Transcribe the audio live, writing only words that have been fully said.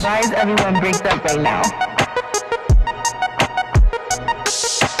Why is everyone breaks up right now?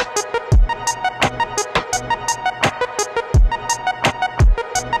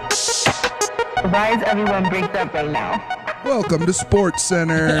 Why is everyone breaks up right now? Welcome to Sports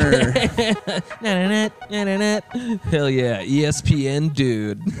Center. Hell yeah, ESPN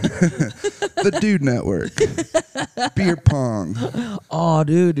dude. The Dude Network. Beer pong. Oh,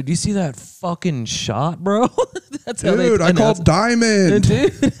 dude, did you see that fucking shot, bro? That's how Dude, I called Diamond.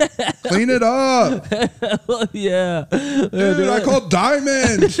 Dude, Clean it up. hell yeah. Dude, I called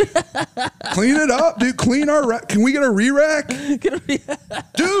Diamond. Clean it up, dude. Clean our rack. Can we get a re-rack?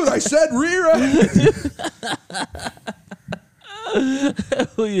 Dude, I said re-rack.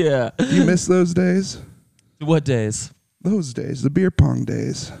 Hell yeah. You miss those days? What days? Those days, the beer pong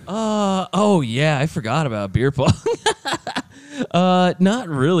days. Oh yeah, I forgot about beer pong. Not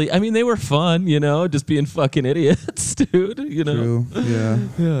really. I mean, they were fun, you know, just being fucking idiots, dude. You know. True. Yeah.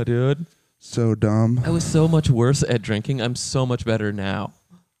 Yeah, dude. So dumb. I was so much worse at drinking. I'm so much better now.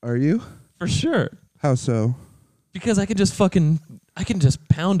 Are you? For sure. How so? Because I can just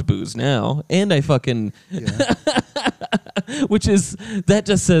pound booze now. And I fucking, Yeah. that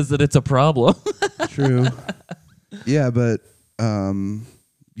just says that it's a problem. True. Yeah, but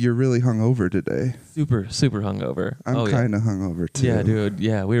you're really hungover today. Super, super hungover. I'm kind of hungover too. Yeah, dude.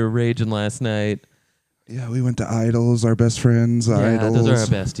 Yeah, we were raging last night. Yeah, we went to Idols, our best friends. Yeah, Idols. those are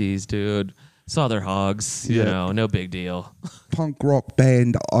our besties, dude. Saw their hogs, you know, no big deal. Punk rock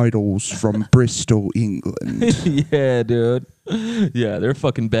band Idols from Bristol, England. Yeah, dude. Yeah, they're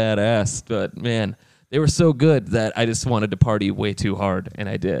fucking badass. But man, they were so good that I just wanted to party way too hard, and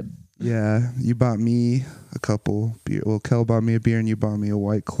I did. Yeah, you bought me a couple beer. Well, Kel bought me a beer, and you bought me a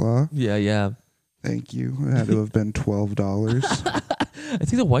White Claw. Yeah, yeah. Thank you. It had to have been $12. I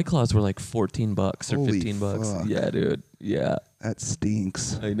think the White Claws were like $14 or Holy $15. fuck. Yeah, dude. Yeah. That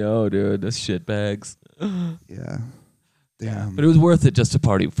stinks. I know, dude. Those shit bags. Yeah. Damn. But it was worth it just to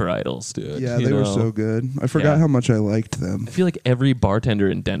party for Idols, dude. Yeah, you they were know? so good. I forgot Yeah. how much I liked them. I feel like every bartender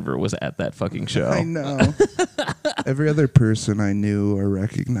in Denver was at that fucking show. I know. Every other person I knew or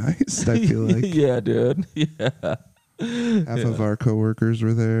recognized, I feel like. Yeah, dude. Yeah. Half of our coworkers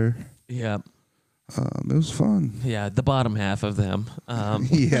were there. Yeah. It was fun. Yeah, the bottom half of them.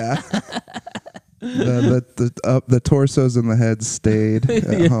 Yeah. The torsos and the heads stayed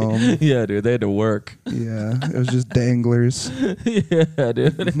at home. Yeah, dude, they had to work. Yeah, it was just danglers, Yeah,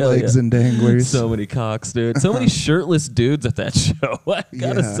 dude. Hell legs yeah. and danglers. So many cocks, dude. So many shirtless dudes at that show. I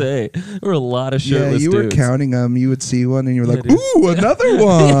gotta Yeah. say, there were a lot of Yeah, shirtless you were dudes. counting them. You would see one, and you were like, dude. "Ooh, another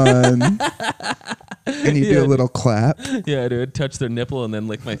one!" And you do a little clap. Yeah, dude. Touch their nipple and then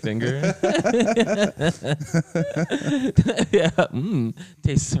lick my finger. Yeah.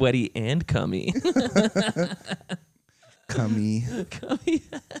 Tastes sweaty and cummy. Cummy, Cummy.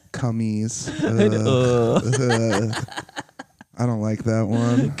 cummies. Ugh. I don't like that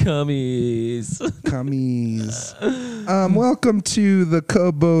one. Cummies. Cummies. Welcome to the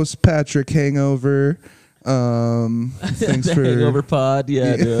Cobos Patrick Hangover. Thanks The for Hangover Pod.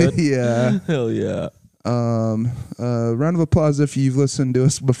 Yeah, dude. Yeah. Hell yeah. Round of applause if you've listened to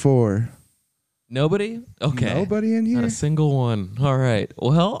us before. Nobody? Okay. Nobody in Not here? a single one. All right.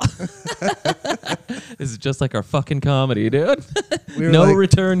 Well, this is just like our fucking comedy, dude. We were No like-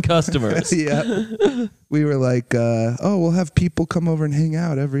 return customers. Yeah. We were like, we'll have people come over and hang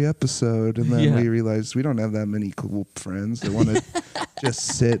out every episode. And then Yeah. we realized we don't have that many cool friends that want to just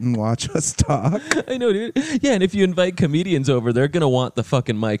sit and watch us talk. I know, dude. Yeah, and if you invite comedians over, they're going to want the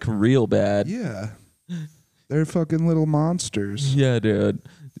fucking mic real bad. Yeah. They're fucking little monsters. Yeah, dude.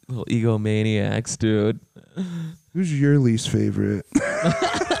 Little egomaniacs, dude. Who's your least favorite?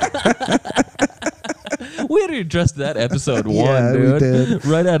 We already addressed that episode one, Yeah, we dude. did.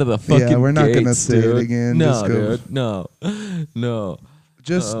 Right out of the fucking Yeah, we're not gates, gonna say it dude. again. No, Just go- dude. No. No.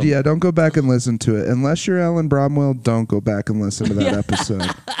 Just, don't go back and listen to it. Unless you're Alan Bromwell, don't go back and listen to that episode.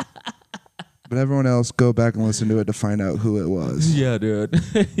 But everyone else, go back and listen to it to find out who it was. Yeah, dude.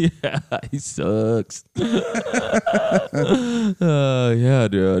 Yeah, he sucks. Yeah,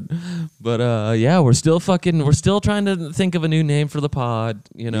 dude. But yeah, we're still trying to think of a new name for the pod.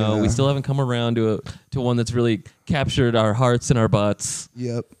 You know, we Yeah. still haven't come around to one that's really captured our hearts and our butts.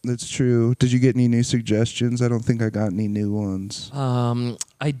 Yep, that's true. Did you get any new suggestions? I don't think I got any new ones.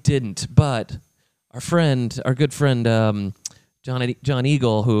 I didn't, but our good friend John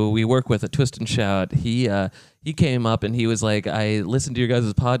Eagle, who we work with at Twist and Shout, he came up and he was like, I listened to your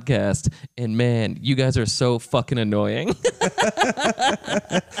guys' podcast, and man, you guys are so fucking annoying.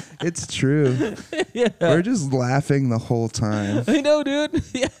 It's true. Yeah. We're just laughing the whole time. I know, dude.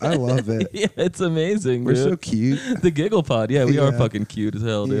 Yeah. I love it. Yeah, it's amazing, We're dude. so cute. The Giggle Pod, yeah, we are Yeah. fucking cute as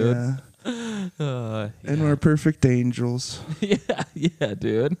hell, dude. Yeah. Yeah. And we're perfect angels. yeah,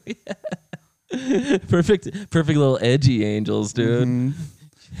 dude. Yeah. Perfect little edgy angels, dude. Mhm.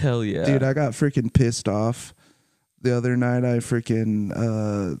 Hell yeah. Dude, I got freaking pissed off the other night. I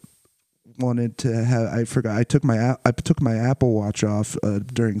freaking wanted to have. I forgot. I took my Apple Watch off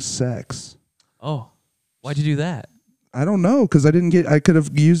during sex. Oh, why'd you do that? I don't know, because I could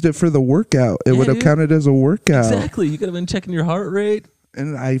have used it for the workout. It Yeah, would have dude. counted as a workout. Exactly. You could have been checking your heart rate.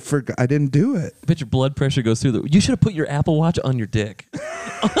 And I forgot. I didn't do it. I bet your blood pressure goes through the. You should have put your Apple Watch on your dick,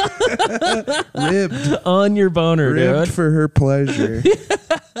 Ribbed. on your boner, Ribbed dude. for her pleasure.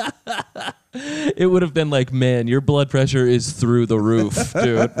 It would have been like, man, your blood pressure is through the roof,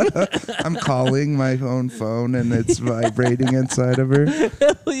 dude. I'm calling my own phone and it's vibrating inside of her.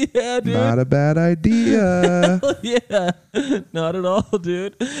 Hell yeah, dude. Not a bad idea. Hell yeah, not at all,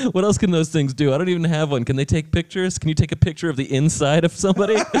 dude. What else can those things do? I don't even have one. Can they take pictures? Can you take a picture of the inside of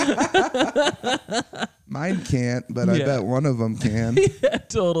somebody? Mine can't, but I Yeah. bet one of them can. Yeah,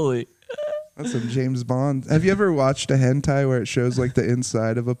 totally. That's some James Bond. Have you ever watched a hentai where it shows like the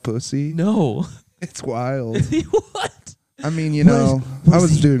inside of a pussy? No. It's wild. What? I mean, you What know, what I is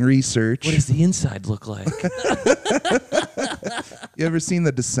was the- doing research. What does the inside look like? You ever seen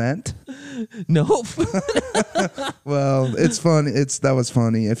The Descent? No. Well, it's fun. That was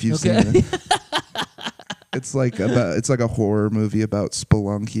funny if you've Okay. seen it. It's like a horror movie about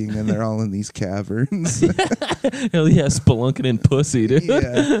spelunking, and they're all in these caverns. Hell yeah, spelunking in pussy, dude.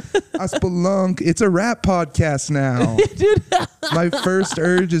 Yeah, I spelunk. It's a rap podcast now. Dude. My first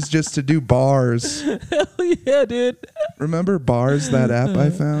urge is just to do bars. Hell yeah, dude. Remember Bars, that app I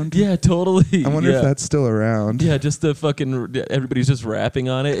found? Yeah, totally. I wonder Yeah. if that's still around. Yeah, just the fucking everybody's just rapping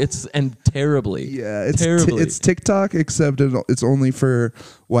on it. And terribly. Yeah, it's terribly. it's TikTok, except it's only for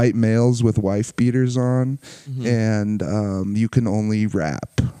white males with wife beaters on, Mm-hmm. and you can only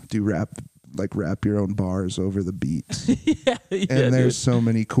rap your own bars over the beats. yeah, And there's dude. so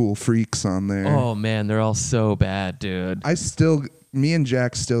many cool freaks on there. Oh man, they're all so bad, dude. Me and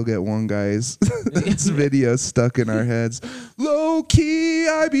Jack still get one guy's this video stuck in our heads. Low key,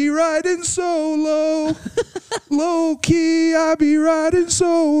 I be riding solo. Low key, I be riding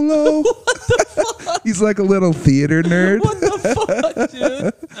solo. He's like a little theater nerd. What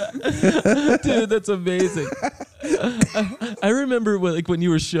the fuck, dude? Dude, that's amazing. I remember when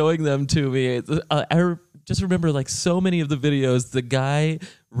you were showing them to me. Just remember like so many of the videos. The guy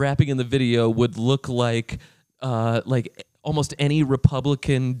rapping in the video would look like almost any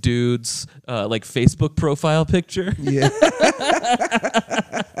Republican dude's like Facebook profile picture. Yeah.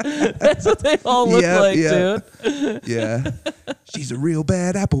 That's what they all look Yeah, like, yeah. dude. Yeah. She's a real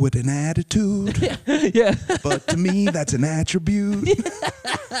bad apple with an attitude. Yeah. But to me, that's an attribute.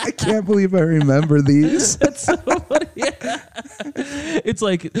 I can't believe I remember these. That's so funny. Yeah. It's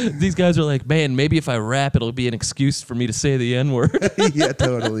like these guys are like, man, maybe if I rap, it'll be an excuse for me to say the N-word. Yeah,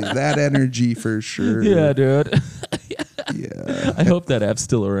 totally. That energy for sure. Yeah, dude. Yeah. I hope that app's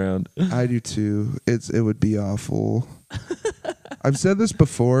still around. I do too. It would be awful. I've said this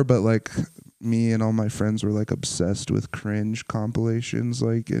before, but like me and all my friends were like obsessed with cringe compilations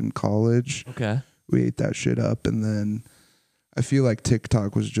like in college. Okay. We ate that shit up, and then I feel like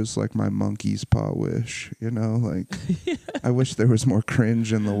TikTok was just like my monkey's paw wish, you know? Like I wish there was more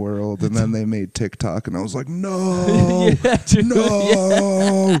cringe in the world, and then they made TikTok and I was like, "No. Yeah, dude.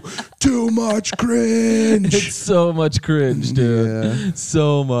 No. Too much cringe." It's so much cringe, dude. Yeah.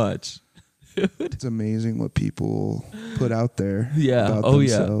 So much. It's amazing what people put out there Yeah. about Oh,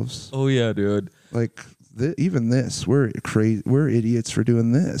 themselves. yeah. Oh, yeah, dude. Like even this, we're crazy. We're idiots for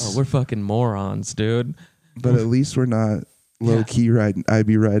doing this. Oh, we're fucking morons, dude. but at least we're not low key riding. I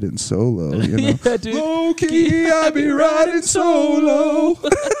be riding solo. You know. Yeah, dude. Low key, I be riding solo.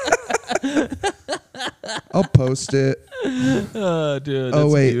 I'll post it Oh, dude. That's Oh,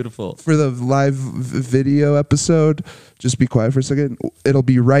 wait. beautiful. for the live video episode. Just be quiet for a second. It'll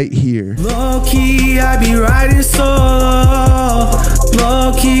be right here. Low key, I be riding solo.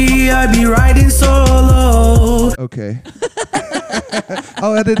 Low key, I be riding solo. Okay.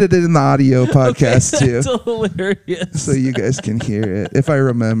 I'll edit it in the audio podcast That's too, hilarious. so you guys can hear it if I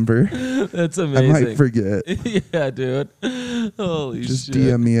remember. That's I amazing. might forget. Yeah, dude. Holy Just shit.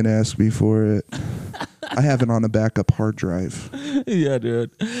 DM me and ask me for it. I have it on a backup hard drive. Yeah,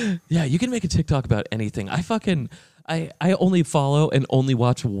 dude. Yeah, you can make a TikTok about anything. I I only follow and only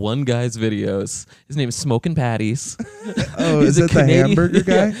watch one guy's videos. His name is Smoking Patties. Oh, He's is a it the Canadian- hamburger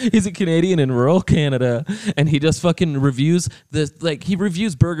guy? Yeah, he's a Canadian in rural Canada, and he just fucking reviews he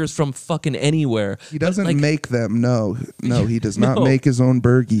reviews burgers from fucking anywhere. He But, doesn't like, make them. No, he does not No. make his own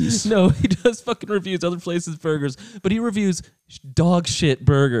burgies. No, he does fucking reviews other places' burgers, but he reviews dog shit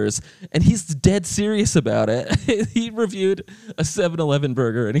burgers, and he's dead serious about it. He reviewed a 7-Eleven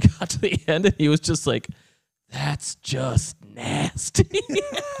burger, and he got to the end, and he was just like, "That's just nasty."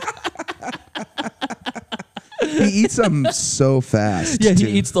 He eats them so fast. Yeah, he too.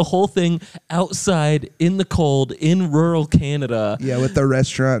 eats the whole thing outside in the cold in rural Canada. Yeah, with the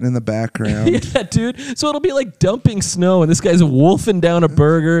restaurant in the background. Yeah, dude. So it'll be like dumping snow, and this guy's wolfing down a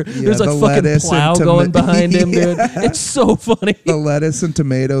burger. There's a the fucking lettuce plow and going behind him, dude. Yeah. It's so funny. The lettuce and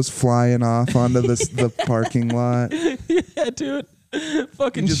tomatoes flying off onto the parking lot. Yeah, dude.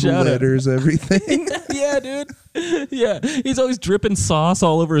 Fucking He just shout out. litters everything. Yeah, dude. Yeah, he's always dripping sauce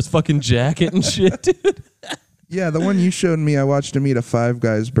all over his fucking jacket and shit, dude. Yeah, the one you showed me, I watched him eat a Five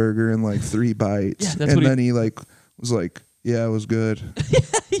Guys burger in like 3 bites. Yeah, that's and what then he like was like, yeah, it was good.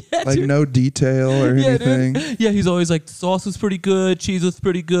 Yeah, Like dude. no detail or Yeah, anything. dude. Yeah, he's always like, the sauce was pretty good, cheese was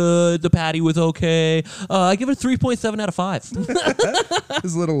pretty good, the patty was okay. I give it a 3.7 out of 5.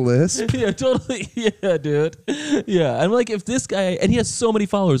 His little list. Yeah, totally. Yeah, dude. Yeah, I'm like, if this guy, and he has so many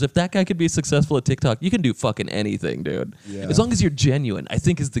followers, if that guy could be successful at TikTok, you can do fucking anything, dude. Yeah. As long as you're genuine, I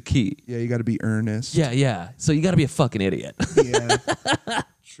think is the key. Yeah, you got to be earnest. Yeah, yeah. So you got to be a fucking idiot. Yeah.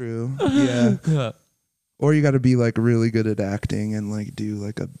 True. Yeah. Yeah. Or you got to be like really good at acting and like do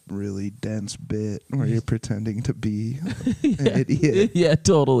like a really dense bit where you're pretending to be an idiot, Yeah,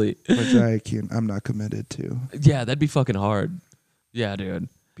 totally. which I'm not committed to. Yeah, that'd be fucking hard. Yeah, dude.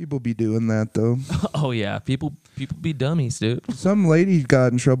 People be doing that though. Oh yeah, people be dummies, dude. Some lady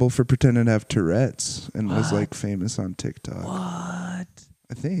got in trouble for pretending to have Tourette's and was like famous on TikTok. What?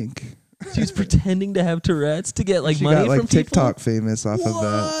 I think She was pretending to have Tourette's to get like she money got like from people? TikTok famous off of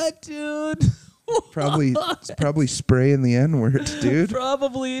that. What, dude? Probably spraying the N-word, dude.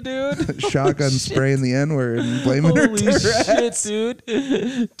 Probably, dude. Shotgun spraying the N-word and blaming her Holy Tourette's. shit,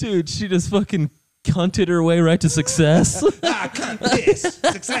 dude. Dude, she just fucking cunted her way right to success. Success.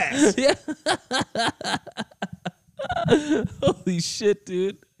 Yeah. Holy shit,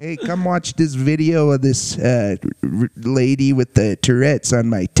 dude. Hey, come watch this video of this lady with the Tourette's on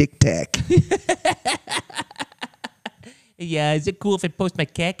my TikTok. Yeah, is it cool if I post my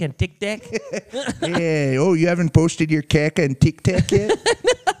cack on TikTok? Hey, oh, you haven't posted your cack on TikTok yet?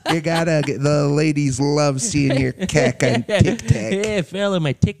 You gotta, the ladies love seeing your cack on TikTok. Hey, follow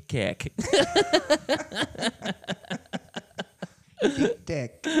my TikTok.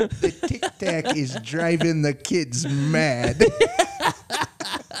 TikTok. The TikTok is driving the kids mad.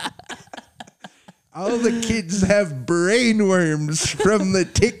 All the kids have brainworms from the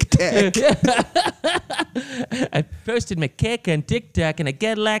TikTok. I posted my cack on TikTok and I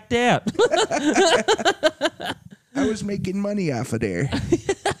got locked out. I was making money off of there.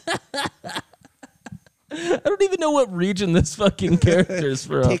 I don't even know what region this fucking character is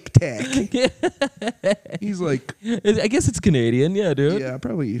from. TikTok. He's like, I guess it's Canadian, yeah, dude. yeah,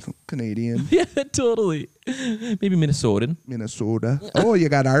 probably Canadian. Yeah, totally. Maybe Minnesotan. Minnesota. Oh, you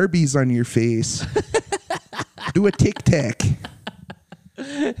got Arby's on your face. Do a TikTok.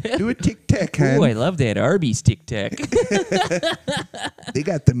 Do a TikTok, Ooh, I hun. love that Arby's TikTok. They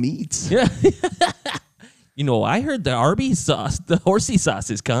got the meats. Yeah. You know, I heard the Arby's sauce, the horsey sauce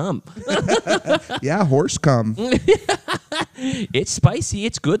is come. Yeah, horse cum. It's spicy.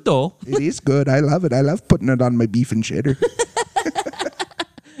 It's good, though. It is good. I love it. I love putting it on my beef and cheddar.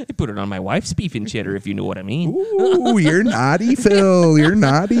 I put it on my wife's beef and cheddar, if you know what I mean. Ooh, you're naughty, Phil. You're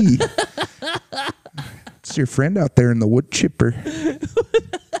naughty. It's your friend out there in the wood chipper.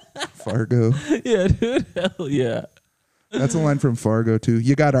 Fargo. Yeah, dude. Hell yeah. That's a line from Fargo, too.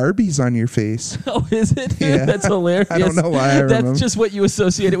 You got Arby's on your face. Oh, is it? Yeah. That's hilarious. I don't know why I remember. That's just what you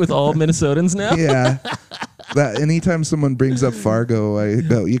associate it with all Minnesotans now? Yeah. That anytime someone brings up Fargo, I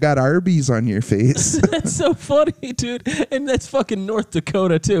go, you got Arby's on your face. That's so funny, dude. And that's fucking North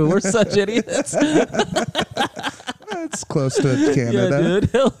Dakota, too. We're such idiots. That's close to Yeah, Canada. dude.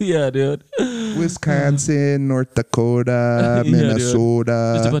 Hell yeah, dude. Wisconsin, North Dakota, Yeah, dude.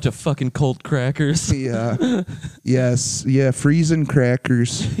 Minnesota. Just a bunch of fucking cold crackers. Yeah. Yes. Yeah. Freezing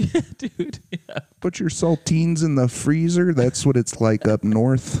crackers. Dude. Yeah. Put your saltines in the freezer. That's what it's like up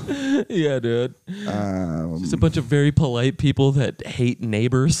north. Yeah, dude. Just a bunch of very polite people that hate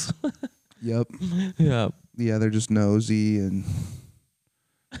neighbors. Yep. Yeah. Yeah. They're just nosy and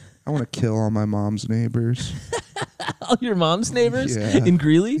I want to kill all my mom's neighbors. All your mom's neighbors Yeah. in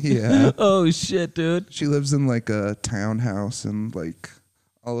Greeley? Yeah. Oh shit, dude. She lives in like a townhouse, and like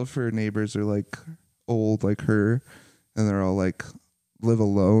all of her neighbors are like old like her, and they're all like live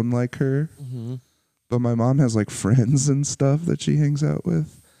alone like her. Mm-hmm. But my mom has like friends and stuff that she hangs out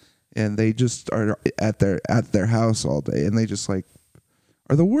with, and they just are at their house all day, and they just like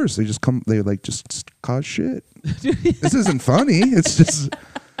are the worst. They just come, they like just cause shit. This isn't funny. It's just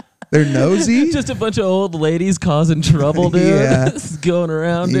they're nosy. Just a bunch of old ladies causing trouble, dude. Yeah. Going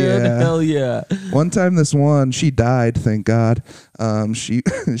around, dude. Yeah. Hell yeah. One time, this one, she died. Thank God. She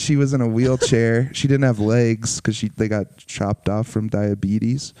was in a wheelchair. She didn't have legs because they got chopped off from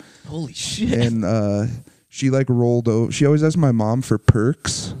diabetes, Holy shit. and she like rolled over. She always asks my mom for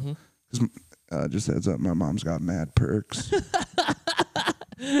perks. 'Cause, just heads up, my mom's got mad perks.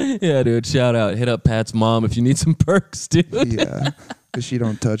 Yeah, dude. Shout out. Hit up Pat's mom if you need some perks, dude. Yeah, because she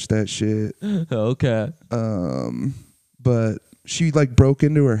don't touch that shit. Okay. But she like broke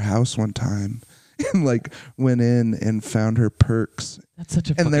into her house one time and like went in and found her perks. That's such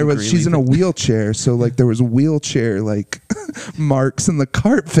a And there was, she's in a wheelchair, so like there was wheelchair like marks in the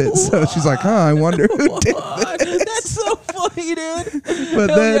carpet. So she's like, I wonder who did this. That's so funny, dude. But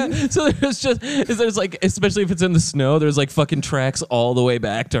Hell then- yeah. So there's like, especially if it's in the snow, there's like fucking tracks all the way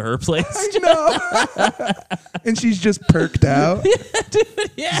back to her place. No. And she's just perked out.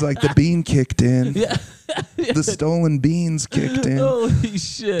 Yeah. She's like, the bean kicked in. Yeah. The stolen beans kicked in. Holy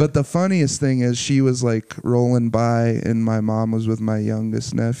shit. But the funniest thing is she was like rolling by, and my mom was with my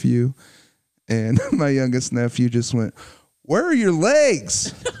youngest nephew, and my youngest nephew just went, "Where are your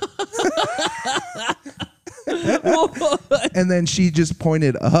legs?" And then she just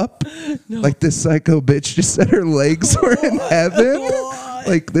pointed up, like this psycho bitch just said her legs were in heaven.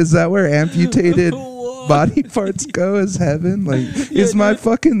 Like, is that where amputated body parts go? Is heaven? Like, is my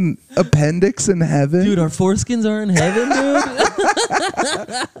fucking appendix in heaven? Dude, our foreskins are in heaven,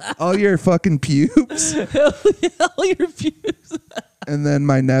 dude. All your fucking pubes. Hell yeah, all your views. And then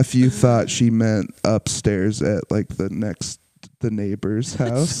my nephew thought she meant upstairs at like the neighbor's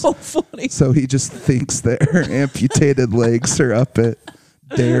house. So funny. So he just thinks that her amputated legs are up at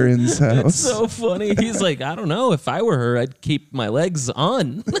Darren's house. It's so funny. He's like, I don't know. If I were her, I'd keep my legs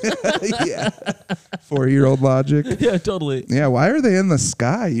on. Yeah. 4-year-old logic. Yeah, totally. Yeah, why are they in the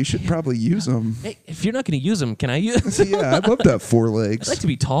sky? You should probably use them. Hey, if you're not going to use them, can I use them? Yeah, I'd love to have 4 I'd legs. like to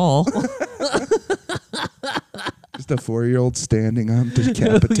be tall. Just a 4-year-old standing on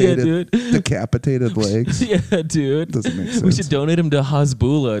decapitated legs. Yeah, dude. Doesn't make We sense. should donate him to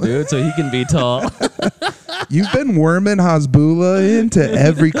Hasbullah, dude, so he can be tall. You've been worming Hasbullah into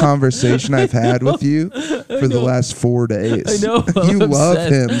every conversation I've had with you for the last 4 days. I know. You I'm love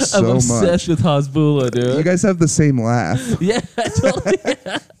obsessed. him so I'm much. obsessed with Hasbullah, dude. You guys have the same laugh. Yeah, totally.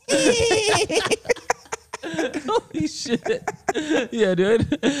 Holy shit. Yeah,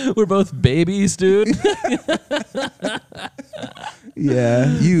 dude. We're both babies, dude. Yeah,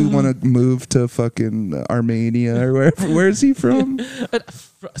 you want to move to fucking Armenia or wherever. Where's he from?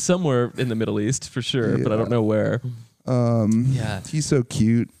 Somewhere in the Middle East, for sure, but I don't know where. Yeah. He's so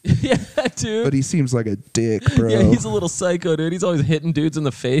cute, Yeah, dude. but he seems like a dick, bro. Yeah, he's a little psycho, dude. He's always hitting dudes in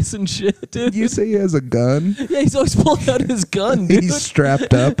the face and shit, dude. You say he has a gun? Yeah, he's always pulling out his gun, dude. He's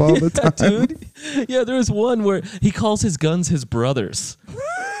strapped up all the time. Dude. Yeah, there was one where he calls his guns his brothers.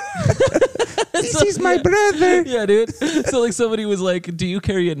 This is my brother. Yeah, dude. So like somebody was like, "Do you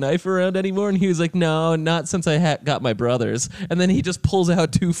carry a knife around anymore?" And he was like, "No, not since I got my brothers." And then he just pulls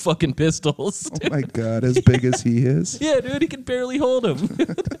out 2 fucking pistols. Oh my god, as big as he is. Yeah, dude, he can barely hold him.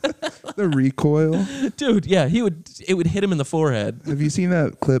 The recoil. Dude, yeah, it would hit him in the forehead. Have you seen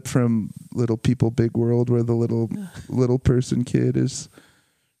that clip from Little People Big World where the little person kid is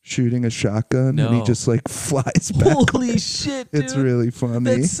shooting a shotgun and he No. just like flies back? Holy shit, dude. It's really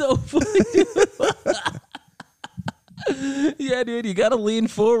funny. That's so funny, dude. Yeah, dude, you gotta lean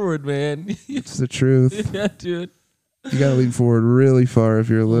forward, man. It's the truth. Yeah, dude. You gotta lean forward really far if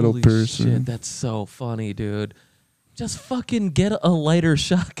you're a little Holy person. shit, that's so funny, dude. Just fucking get a lighter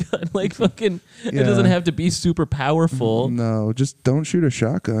shotgun. Like fucking, it Yeah. doesn't have to be super powerful. No, just don't shoot a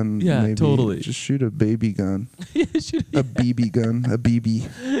shotgun. Yeah, maybe. totally. Just shoot a baby gun, Yeah, shoot- a BB gun, a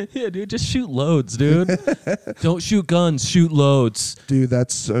BB. yeah, dude, just shoot loads, dude. Don't shoot guns, shoot loads. Dude,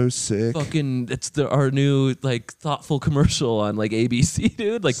 that's so sick. Fucking, it's our new like thoughtful commercial on like ABC,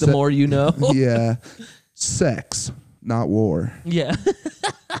 dude. Like the Se- more you know. Yeah, sex, not war. Yeah.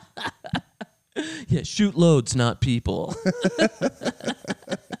 Yeah, shoot loads, not people.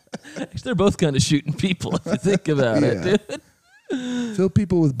 Actually, they're both kind of shooting people if you think about it, Yeah. dude. Fill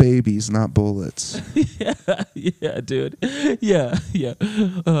people with babies, not bullets. Yeah, dude. Yeah, yeah.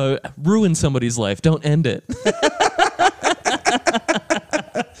 Ruin somebody's life. Don't end it.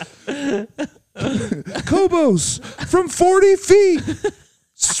 Kobos from 40 feet.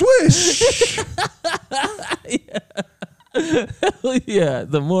 Swish. Yeah,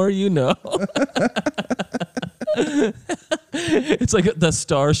 the more you know. It's like the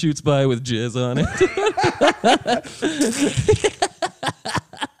star shoots by with jizz on it.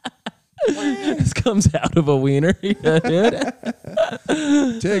 This comes out of a wiener. Yeah, dude.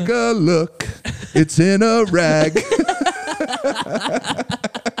 Take a look. It's in a rag.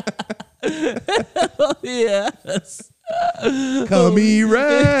 Yes. Cummy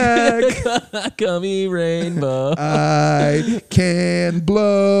rag. Cummy rainbow. I can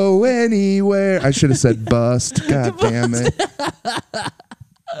blow anywhere. I should have said bust. God damn it.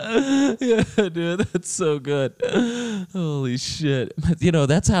 Yeah, dude, that's so good. Holy shit. You know,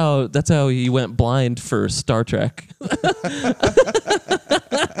 that's how he went blind for Star Trek.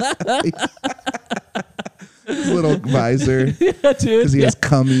 His little visor. Yeah, dude. Because he has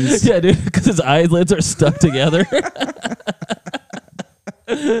cummies. Yeah, dude, because his eyelids are stuck together.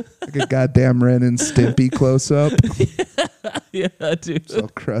 Like a goddamn Ren and Stimpy close up. Yeah, dude. It's all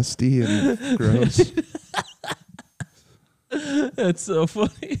crusty and gross. That's so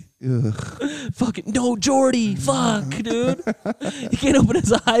funny. Ugh. Fucking no, Jordy. Fuck, dude. He can't open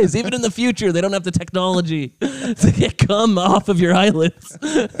his eyes. Even in the future, they don't have the technology to get cum off of your eyelids.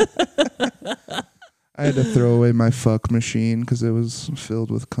 I had to throw away my fuck machine because it was filled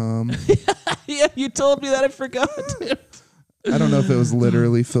with cum. Yeah, you told me that. I forgot, dude. I don't know if it was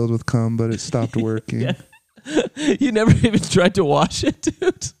literally filled with cum, but it stopped working. Yeah. You never even tried to wash it,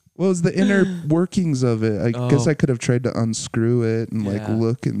 dude. What was the inner workings of it? I guess I could have tried to unscrew it and like Yeah.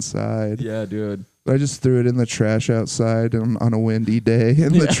 look inside. Yeah, dude. But I just threw it in the trash outside on a windy day,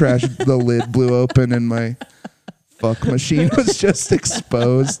 and the lid blew open, and my fuck machine was just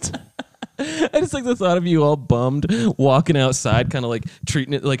exposed. I just like the thought of you all bummed walking outside, kind of like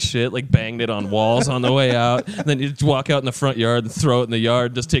treating it like shit, like banged it on walls on the way out. And then you just walk out in the front yard and throw it in the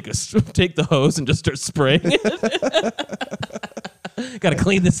yard, just take the hose and just start spraying it. Got to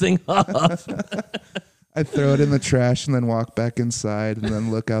clean this thing off. I throw it in the trash and then walk back inside and then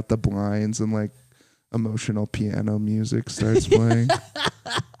look out the blinds and like emotional piano music starts playing.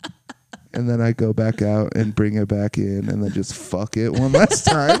 And then I go back out and bring it back in and then just fuck it one last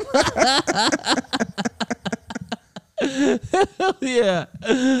time. Yeah.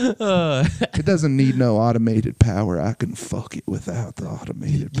 It doesn't need no automated power. I can fuck it without the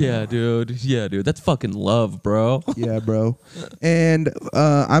automated power. Yeah, dude. Yeah, dude. That's fucking love, bro. Yeah, bro. And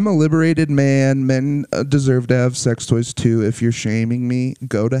I'm a liberated man. Men deserve to have sex toys too. If you're shaming me,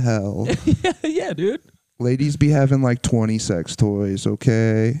 go to hell. Yeah, dude. Ladies be having like 20 sex toys,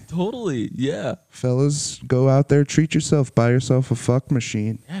 okay? Totally. Yeah. Fellas, go out there, treat yourself, buy yourself a fuck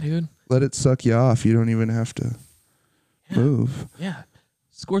machine. Yeah, dude. Let it suck you off. You don't even have to move. Yeah.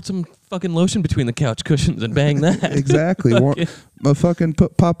 Squirt some fucking lotion between the couch cushions and bang that. Exactly.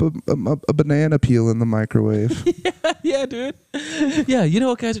 Pop a banana peel in the microwave. Yeah, dude. Yeah, you know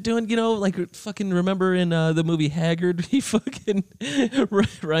what guys are doing? You know, like fucking remember in the movie Haggard, he fucking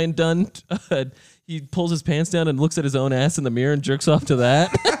Ryan Dunn, he pulls his pants down and looks at his own ass in the mirror and jerks off to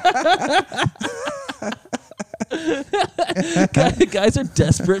that. Guys are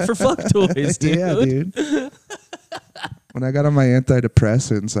desperate for fuck toys, dude. Yeah, dude. When I got on my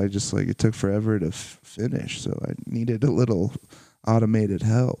antidepressants, I just like it took forever to finish, so I needed a little automated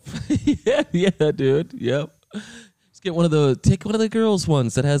help. Yeah, dude. Yep. Just get one of the take one of the girls'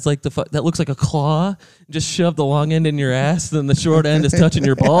 ones that has like that looks like a claw. Just shove the long end in your ass, then the short end is touching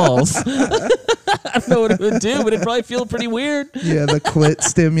your balls. I don't know what it would do, but it'd probably feel pretty weird. Yeah, the clit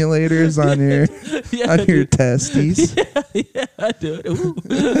stimulators on your testes. Yeah, dude. Ooh.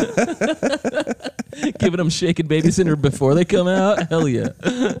 Giving them shaken baby center before they come out. Hell yeah.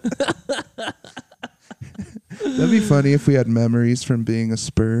 That'd be funny if we had memories from being a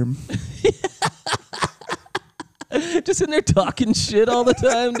sperm. Just sitting there talking shit all the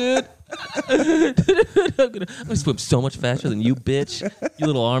time, dude. I'm gonna swim so much faster than you, bitch. You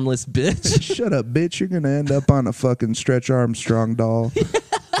little armless bitch. Shut up, bitch. You're going to end up on a fucking Stretch Armstrong doll.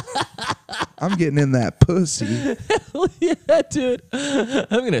 I'm getting in that pussy. Hell yeah, dude.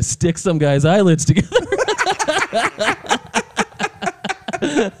 I'm going to stick some guy's eyelids together.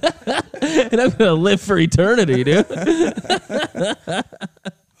 And I'm going to live for eternity, dude.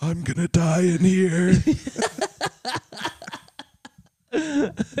 I'm going to die in here.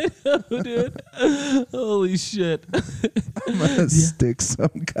 Dude. Holy shit. I'm going to stick some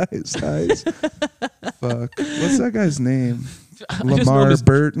guy's eyes. Fuck. What's that guy's name? Lamar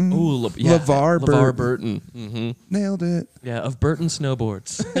Burton? Ooh, LeVar Burton. Burton. Mm-hmm. Nailed it. Yeah, of Burton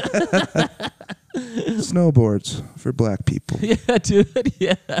Snowboards. Snowboards for black people. Yeah, dude.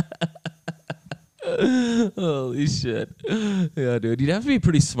 Yeah. Holy shit. Yeah, dude. You'd have to be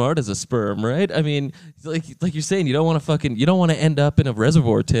pretty smart as a sperm, right? I mean, like you're saying, you don't want to end up in a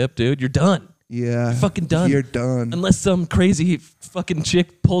reservoir tip, dude. You're done. Yeah. You're fucking done. You're done. Unless some crazy fucking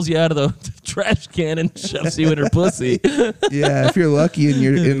chick pulls you out of the trash can and shoves you in her pussy. Yeah, if you're lucky and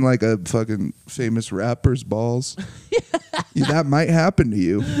you're in like a fucking famous rapper's balls, yeah, that might happen to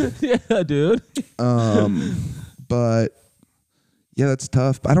you. Yeah, dude. But yeah, that's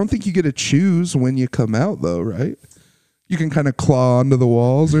tough. I don't think you get to choose when you come out, though, right? You can kind of claw onto the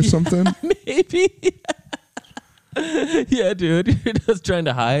walls or something. Maybe. Yeah, dude. You're just trying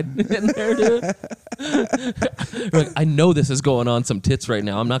to hide in there, dude. Like, I know this is going on some tits right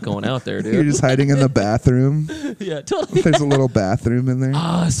now. I'm not going out there, dude. You're just hiding in the bathroom. Yeah, totally. There's a little bathroom in there.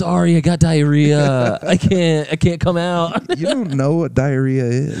 Ah, sorry, I got diarrhea. I can't come out. You don't know what diarrhea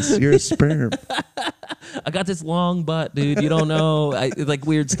is. You're a sperm. I got this long butt, dude. You don't know. Like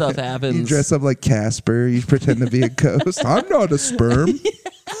weird stuff happens. You dress up like Casper. You pretend to be a ghost. I'm not a sperm.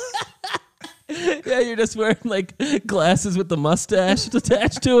 Yeah, you're just wearing like glasses with the mustache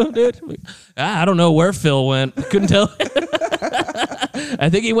attached to him, dude. I don't know where Phil went. Couldn't tell. I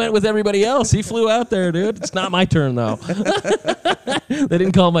think he went with everybody else. He flew out there, dude. It's not my turn though. They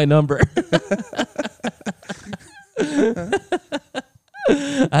didn't call my number.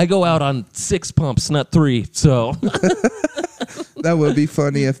 I go out on 6 pumps, not 3. So That would be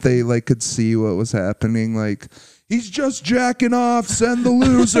funny if they like could see what was happening. Like, he's just jacking off. Send the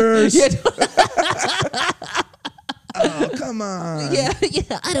losers. yeah, Oh, come on. yeah,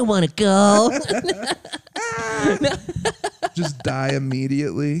 I don't want to go. Just die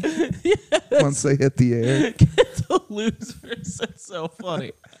immediately once they hit the air. The losers. That's so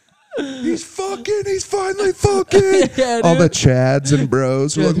funny. He's finally fucking. Yeah, All the dude. Chads and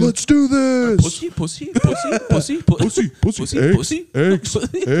bros were Yeah, like, dude. let's do this. Pussy. Eggs.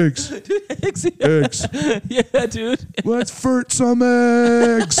 Eggs. Yeah, dude. Let's furt some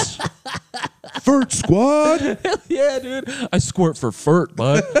eggs. Furt squad. Yeah, dude. I squirt for furt,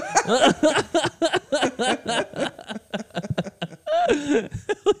 bud.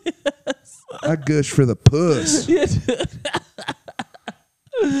 I gush for the puss. Yeah, dude.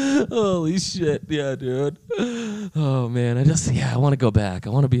 Holy shit. Yeah, dude. Oh, man. I want to go back. I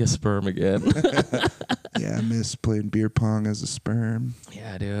want to be a sperm again. Yeah, I miss playing beer pong as a sperm.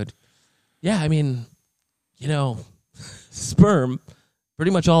 Yeah, dude. Yeah, I mean, sperm,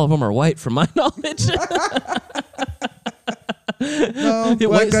 pretty much all of them are white from my knowledge. No, Yeah,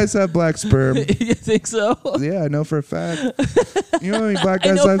 black wait, guys have black sperm. You think so? Yeah, I know for a fact. You know how many black I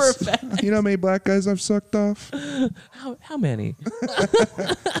guys know I've for a fact. You know how many black guys I've sucked off? How many?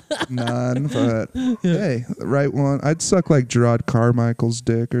 None, but hey, the right one. I'd suck like Gerard Carmichael's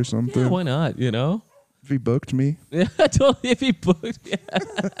dick or something Yeah, why not, if he booked me. Yeah, totally. If he booked, yeah.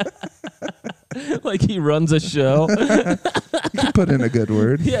 Like he runs a show. You could put in a good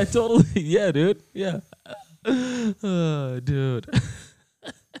word. Yeah, totally. Yeah, dude. Yeah. Oh, dude.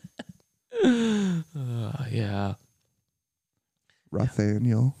 Yeah.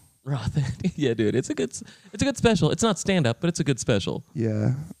 Rothaniel. Yeah, dude. It's a good special. It's not stand up, but it's a good special.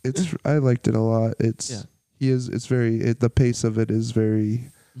 Yeah, I liked it a lot. Yeah. The pace of it is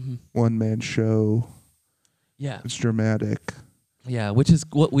very one man show. Yeah. It's dramatic. Yeah, which is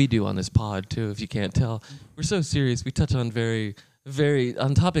what we do on this pod too, if you can't tell. We're so serious. We touch on very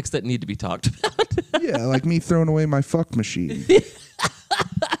on topics that need to be talked about. Yeah, like me throwing away my fuck machine.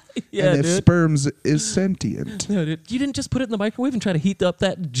 Yeah, and if dude. sperms is sentient. No, dude. You didn't just put it in the microwave and try to heat up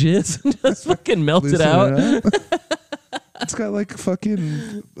that jizz and just fucking melt it Loosen out. it up. It's got like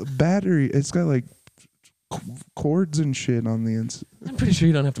fucking battery. It's got like cords and shit on the inside. I'm pretty sure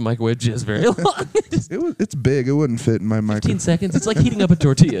you don't have to microwave jizz very long. Just It's big. It wouldn't fit in my 15 microwave. seconds. It's like heating up a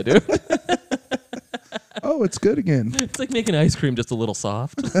tortilla, dude. Oh, it's good again. It's like making ice cream just a little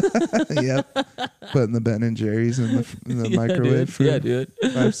soft. Yep. Putting the Ben and Jerry's in the Yeah, microwave dude. for Yeah, dude.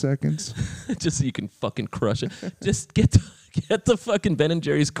 5 seconds. Just so you can fucking crush it. Just get the fucking Ben and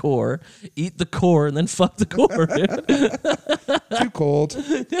Jerry's core, eat the core, and then fuck the core, dude. Too cold.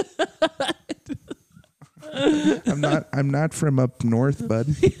 I'm not from up north,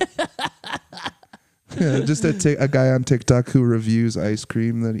 bud. Yeah, just a guy on TikTok who reviews ice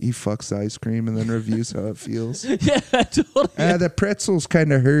cream. That he fucks ice cream and then reviews how it feels. Yeah, totally. The pretzels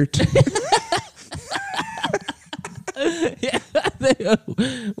kind of hurt. Yeah.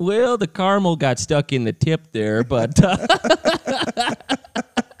 Well, the caramel got stuck in the tip there, but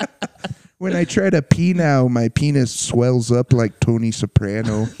When I try to pee now, my penis swells up like Tony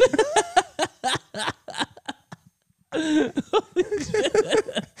Soprano.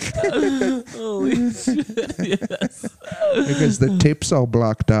 holy Yes. Because the tip's all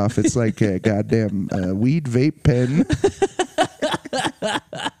blocked off. It's like a goddamn weed vape pen.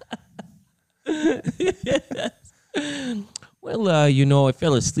 Well, I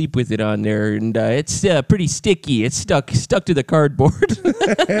fell asleep with it on there, and it's pretty sticky. It's stuck to the cardboard.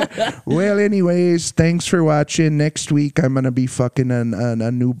 Well, anyways, thanks for watching. Next week, I'm going to be fucking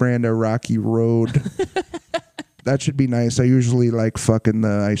a new brand of Rocky Road. That should be nice. I usually like fucking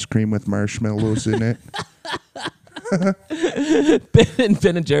the ice cream with marshmallows in it.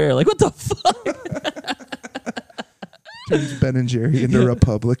 Ben and Jerry are like, what the fuck? Turns Ben and Jerry into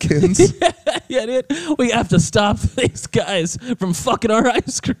Republicans. Yeah, dude. We have to stop these guys from fucking our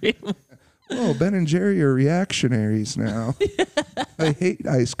ice cream. Oh, Ben and Jerry are reactionaries now. They hate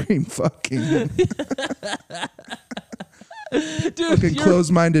ice cream fucking. Dude, Fucking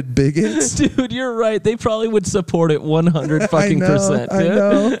closed-minded bigots. Dude, you're right. They probably would support it 100 fucking percent. I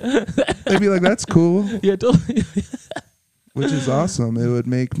know. They'd be like, that's cool. Yeah, totally. Which is awesome. It would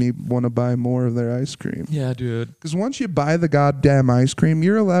make me want to buy more of their ice cream. Yeah, dude. Because once you buy the goddamn ice cream,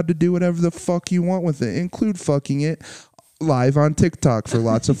 you're allowed to do whatever the fuck you want with it, include fucking it live on TikTok for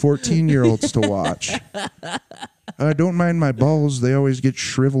lots of 14-year-olds to watch. I don't mind my balls. They always get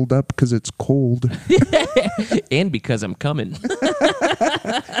shriveled up because it's cold. And because I'm coming.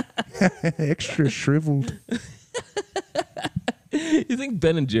 Extra shriveled. You think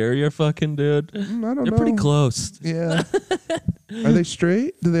Ben and Jerry are fucking, dude? I don't know. They're pretty close. Yeah. Are they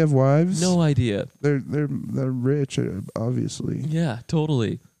straight? Do they have wives? No idea. They're rich, obviously. Yeah,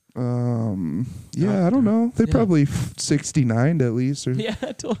 totally. Yeah, I don't know. They're probably 69 at least. Or, Yeah,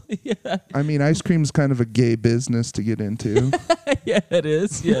 totally. Yeah. I mean, ice cream's kind of a gay business to get into. Yeah, it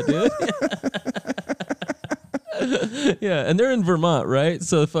is. Yeah, dude. Yeah, and they're in Vermont, right?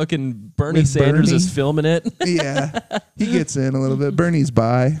 So fucking Bernie With Sanders Bernie? is filming it. Yeah, he gets in a little bit. Bernie's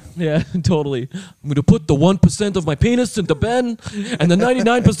bi. Yeah, totally. I'm going to put the 1% of my penis into Ben and the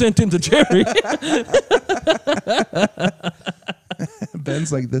 99% into Jerry.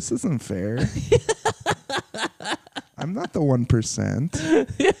 Ben's like, this isn't fair. I'm not the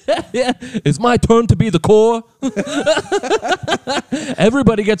 1%. Yeah, it's my turn to be the core.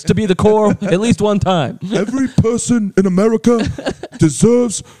 Everybody gets to be the core at least one time. Every person in America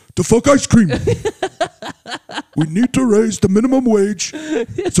deserves to fuck ice cream. We need to raise the minimum wage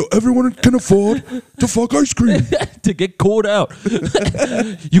so everyone can afford to fuck ice cream. To get cored out.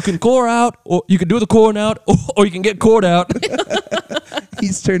 You can core out, or you can do the coring out, or you can get cored out.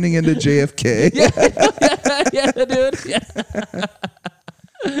 He's turning into JFK. Yeah, dude. Yeah.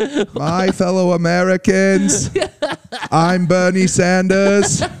 My fellow Americans, I'm Bernie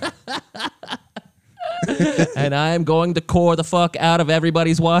Sanders. And I'm going to core the fuck out of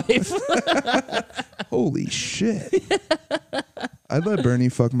everybody's wife. Holy shit. I'd let Bernie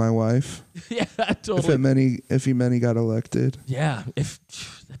fuck my wife Yeah, if totally. he meant he got elected. Yeah, if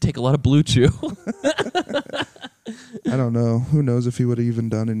that'd take a lot of blue chew. I don't know. Who knows if he would have even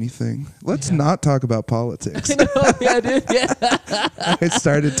done anything. Let's not talk about politics. Oh, yeah, dude. Yeah. I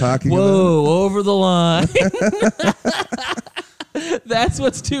started talking about Whoa, over the line. That's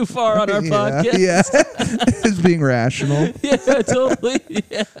what's too far on our podcast. Yeah. It's being rational. Yeah, totally.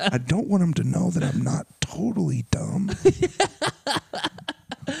 Yeah. I don't want him to know that I'm not totally dumb.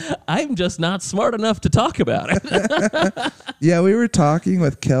 I'm just not smart enough to talk about it. Yeah, we were talking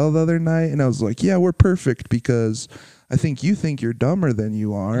with Kel the other night, and I was like, yeah, we're perfect because I think you think you're dumber than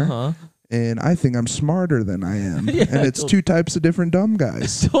you are. Uh-huh. And I think I'm smarter than I am. Yeah, and it's two types of different dumb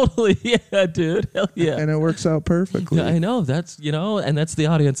guys. Totally. Yeah, dude. Hell yeah. And it works out perfectly. Yeah, I know. That's, and that's the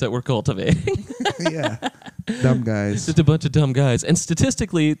audience that we're cultivating. Yeah. Dumb guys. Just a bunch of dumb guys. And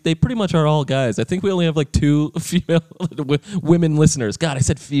statistically, they pretty much are all guys. I think we only have like 2 female women listeners. God, I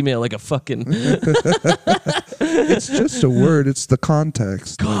said female like a fucking... It's just a word. It's the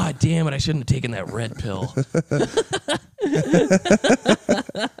context. God damn it. I shouldn't have taken that red pill.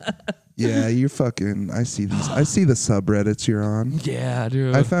 Yeah, you're fucking... I see these. I see the subreddits you're on. Yeah,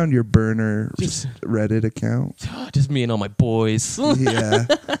 dude. I found your burner Reddit account. Just me and all my boys. Yeah.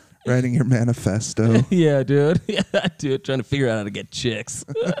 Writing your manifesto. Yeah, dude. Yeah, dude. Trying to figure out how to get chicks.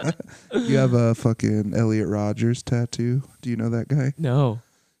 You have a fucking Elliot Rogers tattoo. Do you know that guy? No.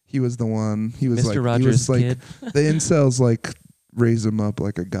 He was the one. He was Mr. like, Rogers' he was like, kid. the incels like raise him up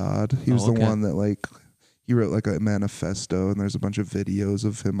like a god. He was Oh, okay. the one that like, he wrote like a manifesto, and there's a bunch of videos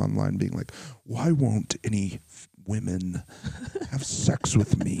of him online being like, why won't any women have sex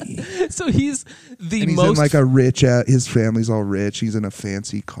with me? So he's the And he's most... in like a his family's all rich. He's in a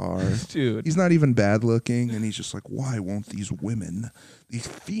fancy car. Dude. He's not even bad looking, and he's just like, why won't these women, these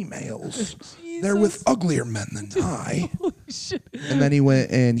females, they're with uglier men than I. shit. And then he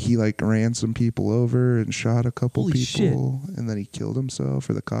went and he like ran some people over and shot a couple Holy people. And then he killed himself,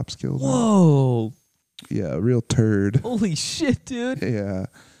 or the cops killed him. Whoa. Yeah, real turd. Holy shit, dude. Yeah.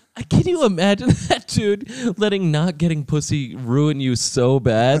 Can you imagine that, dude? Letting not getting pussy ruin you so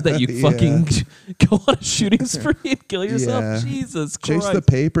bad that you Yeah. fucking go on a shooting spree and kill yourself? Yeah. Jesus Chase Christ. the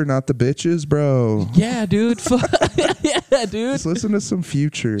paper, not the bitches, bro. Yeah, dude. Yeah, dude. Just listen to some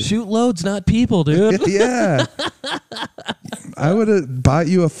Future. Shoot loads, not people, dude. Yeah. I would have bought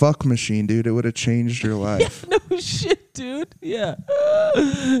you a fuck machine, dude. It would have changed your life. No shit, dude. Yeah.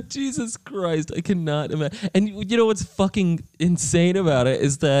 Jesus Christ. I cannot imagine. And you know what's fucking insane about it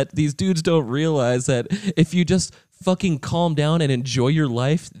is that these dudes don't realize that if you just fucking calm down and enjoy your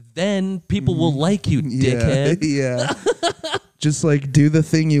life, then people will like you, dickhead. Yeah. Just like do the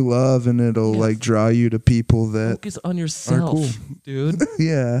thing you love and it'll like draw you to people that Focus on yourself, cool. dude.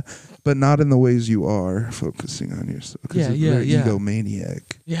 yeah, but not in the ways you are focusing on yourself. 'Cause you're egomaniac.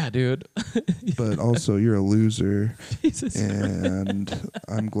 Yeah, dude. But also you're a loser, Jesus Christ. and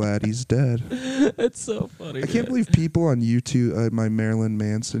I'm glad he's dead. It's so funny. I can't believe people on YouTube, my Marilyn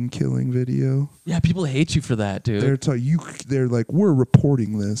Manson killing video. Yeah, people hate you for that, dude. They're like, we're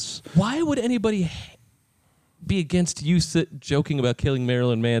reporting this. Why would anybody be against you joking about killing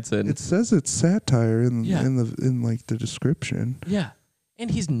Marilyn Manson? It says it's satire in Yeah. in like the description. Yeah. And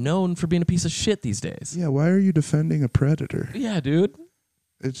he's known for being a piece of shit these days. Yeah, why are you defending a predator? Yeah, dude.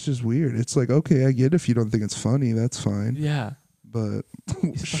 It's just weird. It's like, okay, I get if you don't think it's funny, that's fine. Yeah. But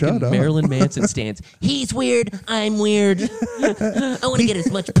Fucking shut up. Marilyn Manson stands. He's weird. I'm weird. I want to get as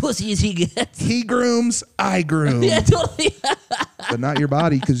much pussy as he gets. He grooms, I groom. Yeah, totally. But not your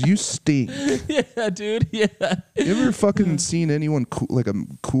body because you stink. Yeah, dude. Yeah. You ever fucking seen anyone like a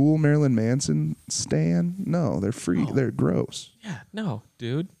cool Marilyn Manson stan? No, they're free. No. They're gross. Yeah. No,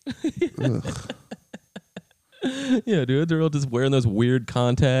 dude. Ugh. Yeah, dude. They're all just wearing those weird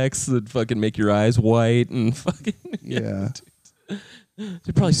contacts that fucking make your eyes white and fucking. Yeah.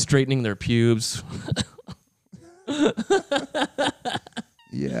 They're probably straightening their pubes.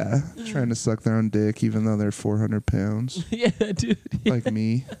 Yeah. Trying to suck their own dick even though they're 400 pounds. Yeah, dude. Like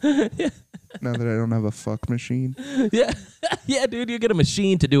me. Now that I don't have a fuck machine. Yeah. Yeah, dude. You get a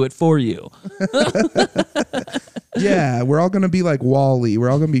machine to do it for you. Yeah, we're all going to be like Wall-E. We're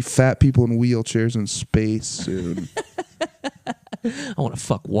all going to be fat people in wheelchairs in space soon. I want to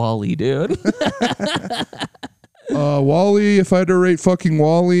fuck Wally, dude. Wall-E, if I had to rate fucking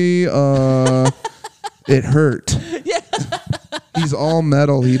Wall-E, it hurt. Yeah. He's all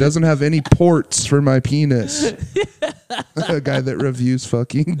metal. He doesn't have any ports for my penis. A guy that reviews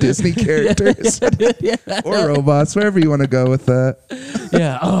fucking Disney characters or robots, wherever you want to go with that.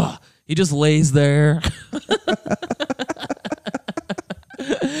 Yeah. Oh, he just lays there.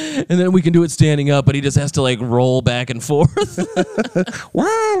 And then we can do it standing up, but he just has to like roll back and forth.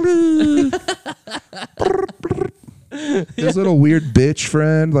 Wall-E. His little weird bitch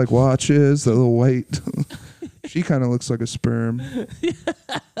friend like watches the little white. She kind of looks like a sperm.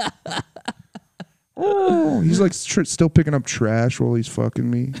 Oh, he's like still picking up trash while he's fucking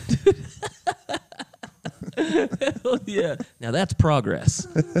me. Hell yeah. Now that's progress.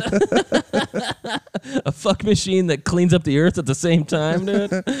 A fuck machine that cleans up the earth at the same time,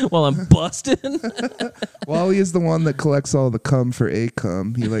 dude, while I'm busting. Wall-E is the one that collects all the cum for a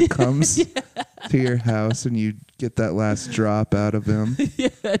cum. He like comes to your house and you get that last drop out of him,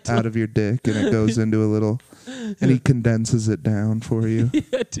 out of your dick, and it goes into a little, and he condenses it down for you.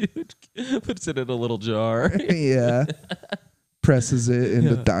 Yeah, dude. Puts it in a little jar. Yeah. Presses it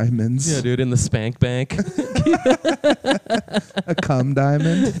into diamonds. Yeah, dude, in the spank bank. A cum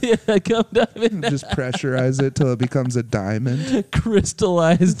diamond. Yeah, come diamond. Just pressurize it till it becomes a diamond.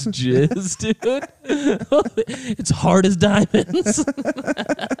 Crystallized jizz, dude. It's hard as diamonds.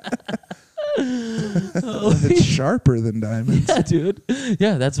 It's sharper than diamonds. Yeah, dude.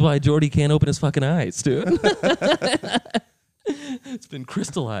 Yeah, that's why Jordy can't open his fucking eyes, dude. It's been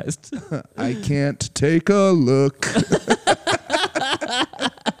crystallized. I can't take a look.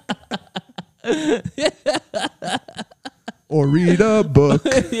 Or read a book.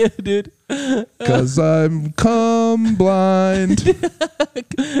 Yeah, dude. 'Cause I'm cum blind.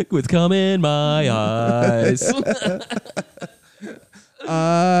 With cum in my eyes.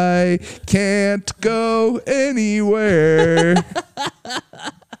 I can't go anywhere.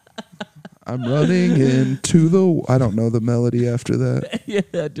 I'm running into the... I don't know the melody after that.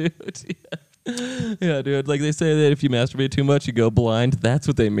 Yeah, dude. Yeah, dude. Like they say that if you masturbate too much, you go blind. That's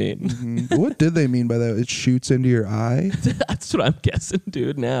what they mean. Mhm. What did they mean by that? It shoots into your eye? That's what I'm guessing,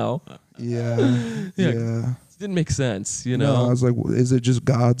 dude, now. Yeah. Yeah. Yeah. It didn't make sense, you No, know? I was like, is it just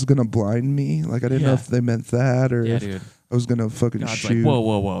God's going to blind me? Like, I didn't know Yeah. if they meant that or Yeah, if dude. I was gonna fucking God's shoot. like,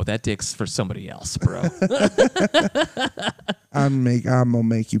 whoa, that dick's for somebody else, bro. I'm gonna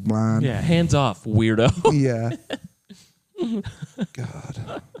make you blind. Yeah, hands off, weirdo. Yeah.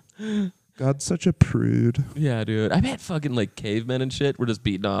 God's such a prude. Yeah, dude. I bet fucking like cavemen and shit were just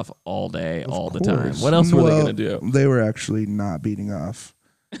beating off all day, all the Of time. course. What else were they Well, gonna do? They were actually not beating off.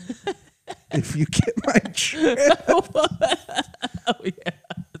 If you get my drift. Oh yeah.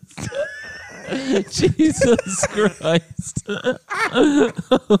 Jesus Christ.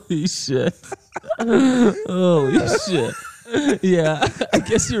 Holy shit. Holy shit. Yeah, I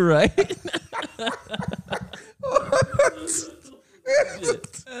guess you're right.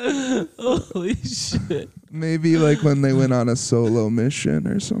 Holy shit. Maybe like when they went on a solo mission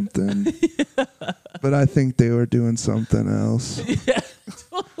or something. But I think they were doing something else. Yeah,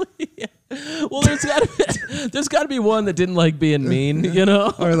 totally. Yeah. Well, there's gotta be one that didn't like being mean, you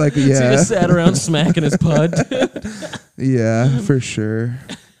know? Or like, So he yeah. just sat around smacking his pud, Yeah, for sure.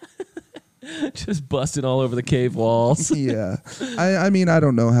 just busting all over the cave walls. Yeah. I mean, I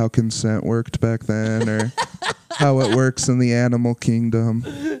don't know how consent worked back then or how it works in the animal kingdom.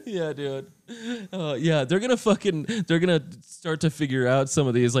 Yeah, dude. Yeah, they're gonna start to figure out some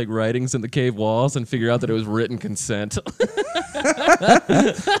of these like writings in the cave walls and figure out that it was written consent.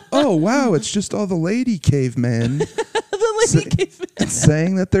 Oh, wow, it's just all the lady cavemen The lady caveman.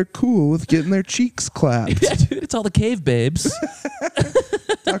 saying that they're cool with getting their cheeks clapped. Yeah, dude, it's all the cave babes.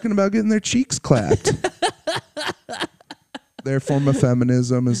 Talking about getting their cheeks clapped. Their form of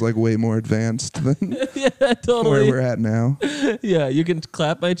feminism is like way more advanced than Yeah, where totally. we're at now. Yeah, you can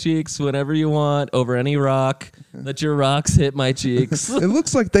clap my cheeks whenever you want over any rock. Let your rocks hit my cheeks. It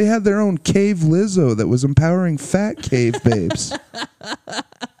looks like they had their own cave Lizzo that was empowering fat cave babes.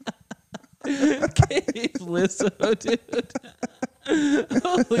 Cave Lizzo, dude.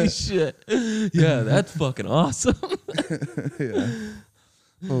 Holy shit. Yeah, that's fucking awesome. Yeah.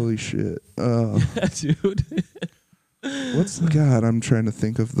 Holy shit. Oh, Yeah, dude. God, I'm trying to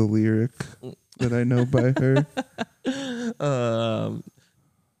think of the lyric that I know by her.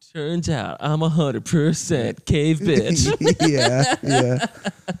 Turns out I'm 100% cave bitch. Yeah.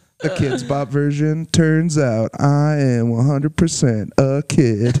 The Kids Bop version. Turns out I am 100% a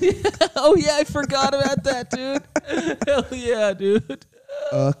kid. Oh yeah, I forgot about that, dude. Hell yeah, dude.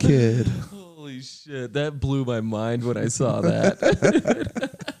 A kid. Holy shit, that blew my mind when I saw that.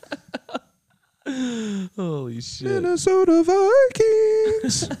 Holy shit. Minnesota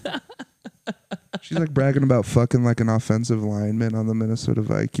Vikings. She's like bragging about fucking like an offensive lineman on the Minnesota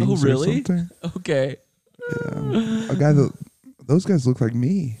Vikings. Oh, really? Or something. Okay. Yeah. A guy that those guys look like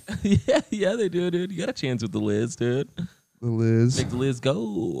me. Yeah, they do, dude. You got a chance with the Liz, dude. The Liz. Make the Liz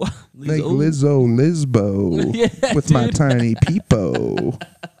go. Make Lizzo Lisbo Yeah, with my dude. tiny peepo.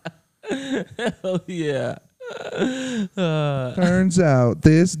 Hell yeah. Turns out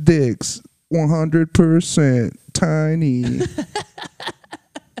this dick's 100% tiny.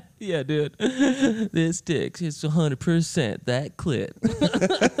 Yeah, dude. This dick is 100% that clit.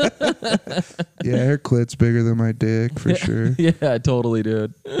 Yeah, her clit's bigger than my dick for sure. Yeah, totally,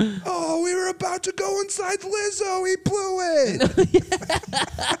 dude. Oh, we were about to go inside Lizzo. He blew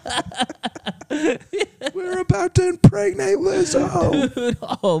it. We were about to impregnate Lizzo. Dude,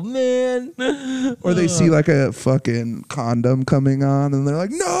 oh, man. Or they see like a fucking condom coming on and they're like,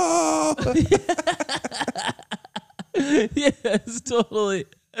 no. Yes, totally.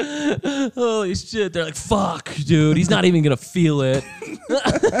 Holy shit. They're like, fuck, dude. He's not even going to feel it.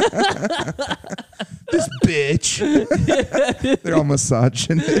 This bitch. They're all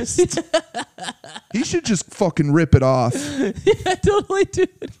misogynist. He should just fucking rip it off. Yeah, totally, dude.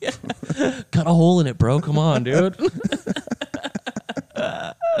 Yeah. Got a hole in it, bro. Come on, dude.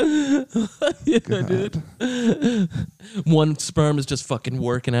 Yeah, dude. One sperm is just fucking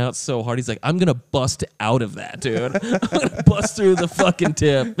working out so hard. He's like, I'm gonna bust out of that, dude. I'm gonna bust through the fucking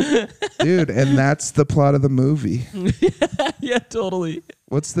tip. Dude, and that's the plot of the movie. Yeah, totally.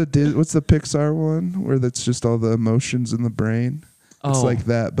 What's the Pixar one where that's just all the emotions in the brain? It's Oh. like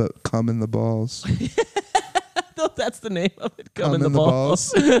that, but cum in the balls. No, that's the name of it. Come in Cum the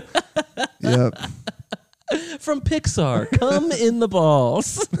balls. Yep. From Pixar. Come in the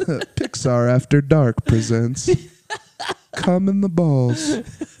balls. Pixar After Dark presents Cum in the Balls.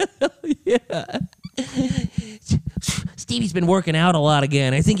 Yeah. Stevie's been working out a lot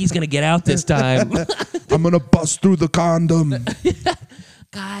again. I think he's gonna get out this time. I'm gonna bust through the condom.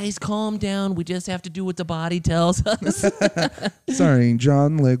 Guys, calm down. We just have to do what the body tells us. Starring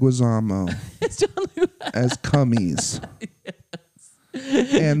John Leguizamo It's John Lewis. as Cummies.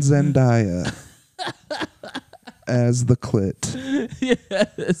 And Zendaya as the clit.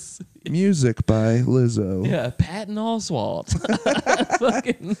 Yes. Music by Lizzo. Yeah, Patton Oswalt.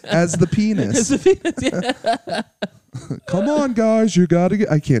 Fucking As the penis. yeah. Come on, guys, you gotta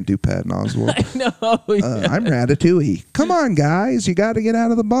get. I can't do Patton Oswalt. I know. Yeah. I'm Ratatouille. Come on, guys, you gotta get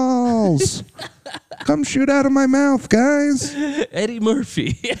out of the balls. Come shoot out of my mouth, guys. Eddie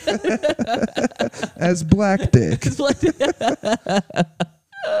Murphy. As Black Dick. It's like-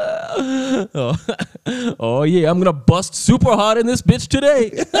 oh yeah, I'm gonna bust super hard in this bitch today.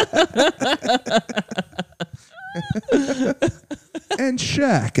 And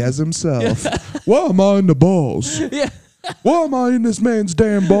Shaq as himself. Why am I in the balls? Yeah, Why am I in this man's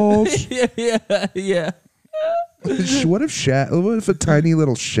damn balls? yeah. What if a tiny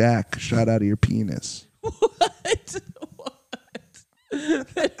little shack shot out of your penis? What?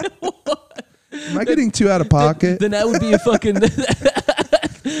 Am I getting too out of pocket? Then that would be a fucking.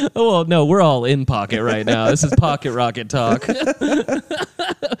 Oh well, no, we're all in pocket right now. This is pocket rocket talk.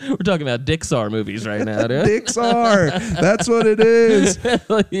 We're talking about Dixar movies right now, dude. Dicks are. That's what it is.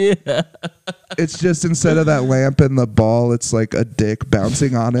 Hell yeah. It's just instead of that lamp and the ball, it's like a dick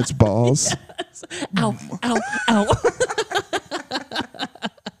bouncing on its balls. Ow, ow, ow.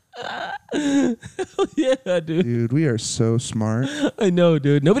 Yeah, dude. Dude, we are so smart. I know,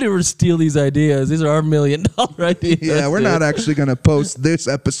 dude. Nobody ever steal these ideas. These are our $1 million ideas. Yeah, we're dude. not actually going to post this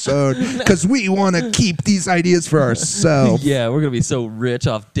episode because we want to keep these ideas for ourselves. Yeah, we're gonna be so rich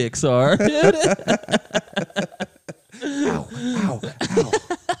off Dixar. Dude. Ow, ow, ow.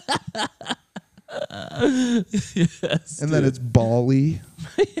 Yes, And then it's Bally,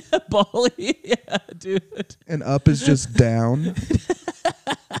 Bali. Yeah, dude. and up is just down.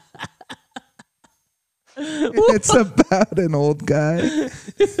 It's about an old guy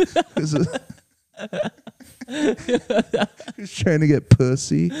who's trying to get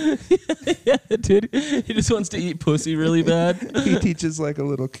pussy. Yeah, dude. He just wants to eat pussy really bad. He teaches like a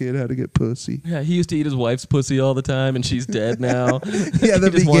little kid how to get pussy. Yeah, he used to eat his wife's pussy all the time, and she's dead now. Yeah, the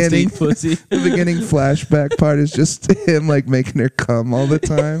He just wants to beginning, eat pussy. the beginning flashback part is just him like making her come all the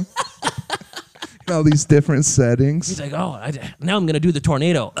time. In all these different settings, He's like, oh, now I'm gonna do the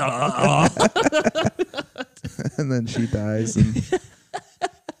tornado. and then she dies, and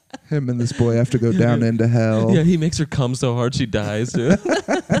him and this boy have to go down into hell. Yeah, he makes her come so hard she dies, dude.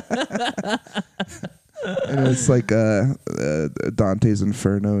 And it's like Dante's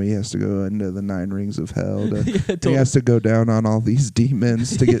Inferno. He has to go into the 9 rings of hell. He has to go down on all these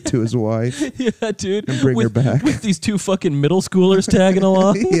demons to get to his wife. Yeah, dude. And bring her back. With these 2 fucking middle schoolers tagging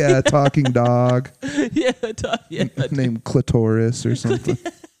along. Yeah, a talking dog Yeah, yeah. named Clitoris or something.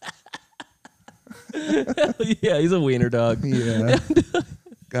 Yeah, he's a wiener dog. Yeah.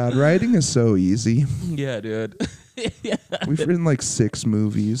 God, writing is so easy. Yeah, dude. Yeah, We've written like 6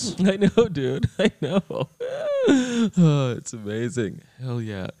 movies. I know, dude. I know. Oh, it's amazing. Hell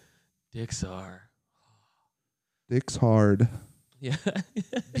yeah. Dixar. Dick's hard. Yeah.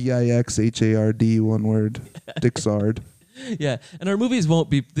 Dixhard, one word. Dixard. Yeah. And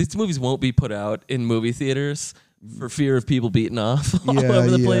these movies won't be put out in movie theaters for fear of people beating off all Yeah, over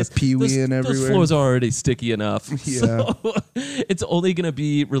the yeah, place. Pee-wee and Those everywhere. floors are already sticky enough. Yeah. So it's only going to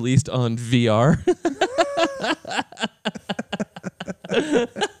be released on VR.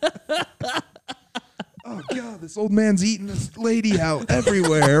 Oh God, this old man's eating this lady out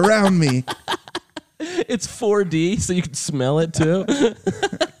everywhere around me. It's 4D, so you can smell it too.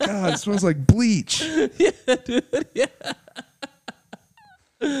 God, it smells like bleach. Yeah, dude. Yeah.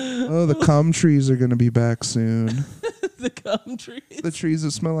 Oh, the cum trees are gonna be back soon. The gum trees. The trees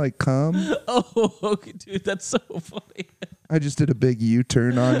that smell like cum. Oh, okay, dude, that's so funny. I just did a big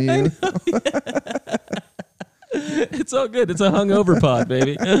U-turn on you. It's all good. It's a hungover pod,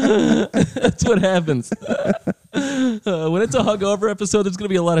 baby. That's what happens. When it's a hungover episode, there's going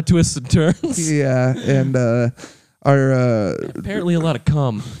to be a lot of twists and turns. Yeah, and our Apparently, a lot of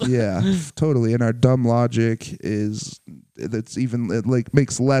cum. yeah, totally. And our dumb logic is that's even it like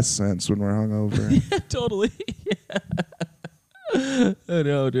makes less sense when we're hungover. Yeah, totally. Yeah. I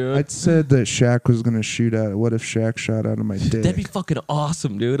know, dude. I said that Shaq was gonna shoot out. What if Shaq shot out of my dick? That'd be fucking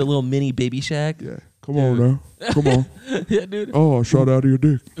awesome, dude. A little mini baby Shaq. Yeah, come on now, come on. Yeah, dude. Oh, I shot out of your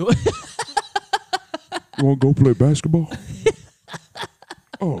dick. You want to go play basketball?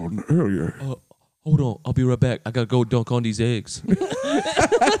 Oh, hell yeah. Hold on. I'll be right back. I got to go dunk on these eggs.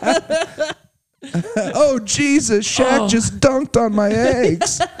 Oh, Jesus, Shaq just dunked on my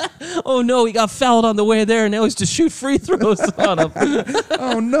eggs. Oh, no. He got fouled on the way there, and now he's just shoot free throws on him.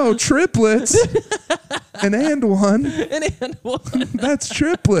 Oh, no, triplets. and one. And one. That's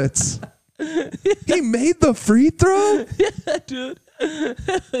triplets. He made the free throw? Yeah, dude.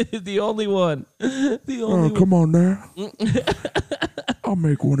 The only one. The only Oh, come on now. I'll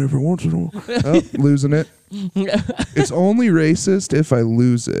make one every once in a while. Oh, losing it. It's only racist if I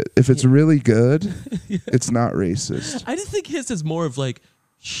lose it. If it's really good, it's not racist. I just think his is more of like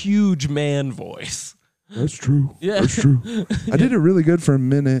huge man voice. That's true. Yeah. That's true. I did it really good for a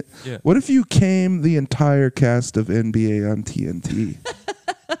minute. Yeah. What if you came the entire cast of NBA on TNT?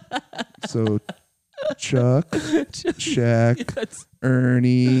 So Chuck, Shaq, Yes.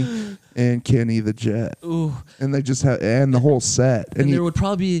 Ernie, and Kenny the Jet. Ooh. And they just have, and the whole set. And you- there would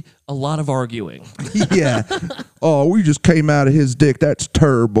probably be a lot of arguing. yeah. Oh, we just came out of his dick. That's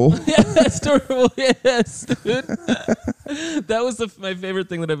terrible. Yeah, that's terrible. Yes, dude. That was my favorite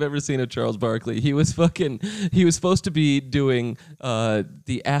thing that I've ever seen of Charles Barkley. He was supposed to be doing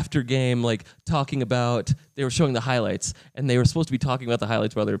the after game, like talking about, they were showing the highlights, and they were supposed to be talking about the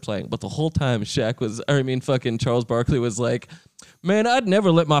highlights while they were playing. But the whole time fucking Charles Barkley was like, man, I'd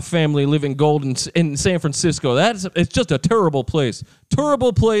never let my family live in San Francisco. It's just a terrible place.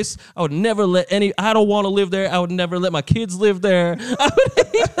 Terrible place. I would never I don't want to live there. I would never let my kids live there.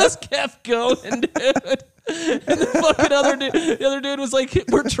 He just kept going, dude. And the other dude was like,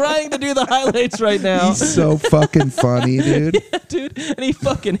 we're trying to do the highlights right now. He's so fucking funny, dude. Yeah, dude. And he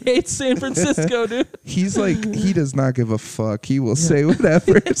fucking hates San Francisco, dude. He's like, he does not give a fuck. He will say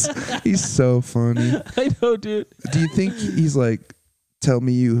whatever. He's so funny. I know, dude. Do you think he's like, tell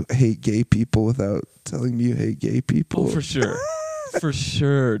me you hate gay people without telling me you hate gay people? Oh, for sure. For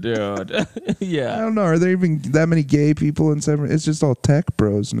sure, dude. I Yeah. don't know. Are there even that many gay people in San Francisco? It's just all tech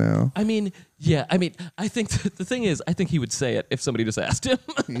bros now. I mean, yeah. I mean, I think the thing is, I think he would say it if somebody just asked him.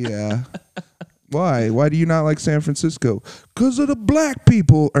 Yeah. Why? Why do you not like San Francisco? Because of the black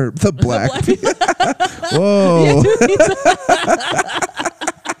people. Or the black people. Whoa.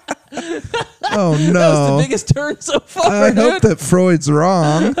 Oh, no. That was the biggest turn so far, I dude. hope that Freud's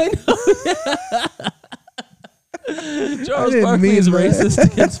wrong. I know. Charles didn't Barkley is mean that.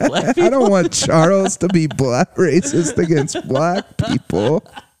 racist against black people. I don't want Charles to be racist against black people.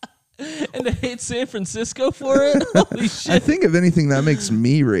 And to hate San Francisco for it? Holy I shit. think, if anything, that makes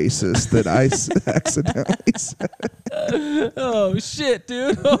me racist that I accidentally said. Oh, shit,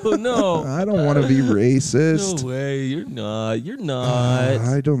 dude. Oh, no. I don't want to be racist. No way. You're not. You're not.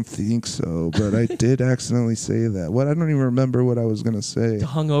 I don't think so, but I did accidentally say that. What? I don't even remember what I was going to say.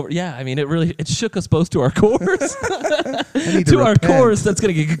 Hungover. Yeah, I mean, it shook us both to our cores. I need to To our repent. cores, that's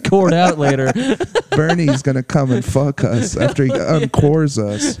going to get cored out later. Bernie's going to come and fuck us after he uncores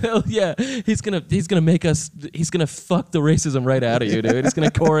us. Hell yeah. He's gonna fuck the racism right out of you, dude. He's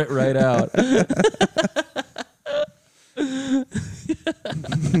gonna core it right out.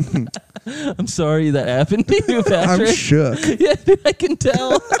 I'm sorry that happened to you, Patrick. I'm shook. Yeah, dude, I can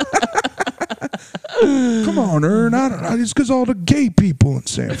tell. Come on, Ern. It's because all the gay people in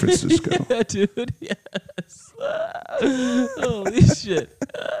San Francisco. Yeah, dude. Yes. Holy shit.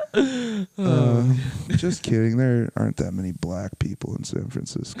 Just kidding. There aren't that many black people in San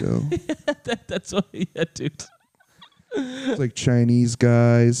Francisco. That's why, yeah, dude. It's like Chinese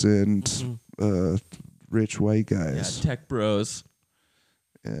guys and rich white Yeah, guys. tech bros.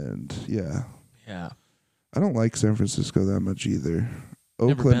 And yeah, Yeah. I don't like San Francisco that much either.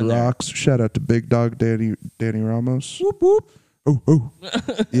 Never Oakland been there. rocks. Shout out to Big Dog Danny Ramos. Whoop whoop. Oh.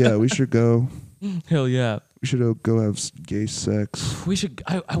 Yeah, we should go. Hell yeah. We should go have gay sex. We should.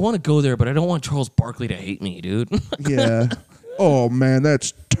 I want to go there, but I don't want Charles Barkley to hate me, dude. Yeah. Oh man,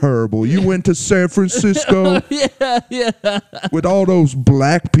 that's terrible. You went to San Francisco yeah. with all those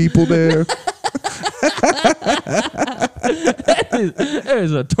black people there. That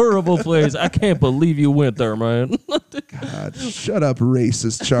is a terrible place. I can't believe you went there, man. God, shut up,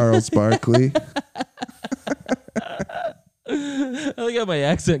 racist Charles Barkley. I like how my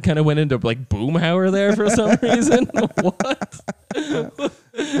accent kind of went into like Boomhauer there for some reason. What?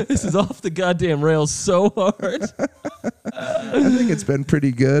 This is off the goddamn rails so hard. I think it's been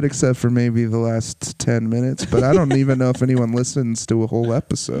pretty good, except for maybe the last 10 minutes. But I don't even know if anyone listens to a whole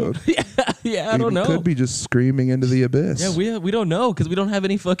episode. Yeah, I don't know. Could be just screaming into the abyss. Yeah, we don't know because we don't have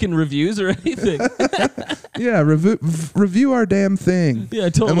any fucking reviews or anything. Yeah, review our damn thing. Yeah,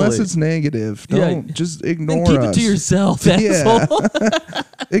 totally. Unless it's negative. Don't just ignore Then keep us. it to yourself, Yeah. asshole.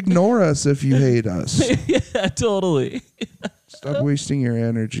 Ignore us if you hate us. Yeah, totally. Stop wasting your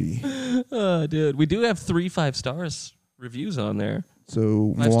energy. Oh, dude, we do have 3 5-stars reviews on there.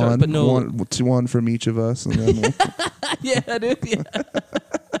 So 5 stars, but no- one from each of us, and then we'll Yeah, dude. Yeah.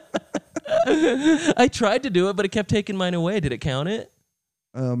 I tried to do it, but it kept taking mine away. Did it count it?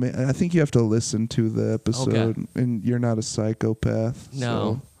 I think you have to listen to the episode, and you're not a psychopath.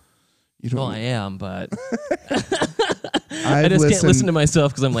 No. So you don't. Well, I am, but I I just can't listen to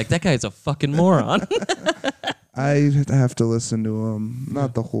myself because I'm like, that guy's a fucking moron. I have to listen to them,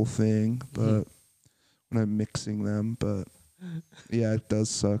 not the whole thing, but when I'm mixing them. But yeah, it does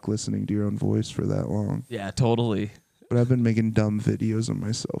suck listening to your own voice for that long. Yeah, totally. But I've been making dumb videos of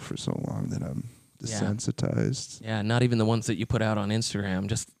myself for so long that I'm desensitized. Yeah, not even the ones that you put out on Instagram,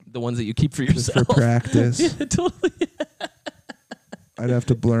 just the ones that you keep for Just yourself. for practice. Yeah, totally. I'd have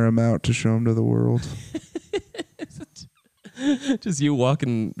to blur them out to show them to the world. Just you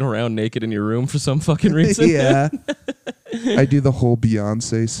walking around naked in your room for some fucking reason. Yeah. I do the whole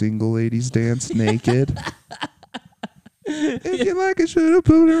Beyonce single ladies dance naked. If you like it, should have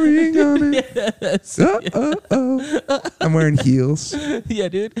put a ring on it. Yes. I'm wearing heels. Yeah,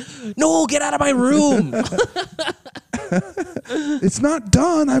 dude. No, get out of my room. It's not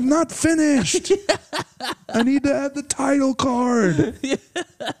done. I'm not finished. I need to add the title card.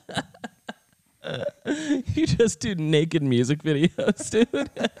 You just do naked music videos, dude.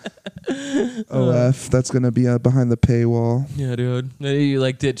 OF. That's going to be behind the paywall. Yeah, dude. You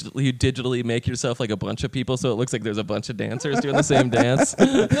like you digitally make yourself like a bunch of people, so it looks like there's a bunch of dancers doing the same dance.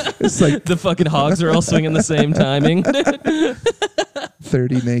 It's like The fucking hogs are all swinging the same timing.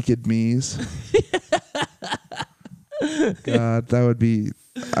 30 naked me's. God, that would be...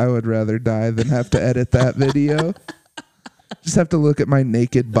 I would rather die than have to edit that video. Just have to look at my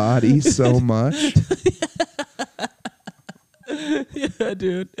naked body so much. Yeah,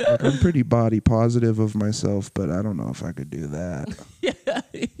 dude. Like, I'm pretty body positive of myself, but I don't know if I could do that. Yeah,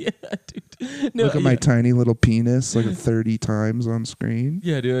 dude. No, Look at my tiny little penis like 30 times on screen.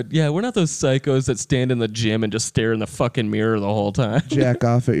 Yeah, dude. Yeah, we're not those psychos that stand in the gym and just stare in the fucking mirror the whole time. Jack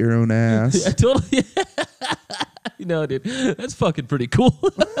off at your own ass. Yeah, totally. No, dude. That's fucking pretty cool.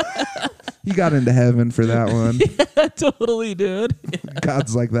 He got into heaven for that one. Yeah, totally, dude.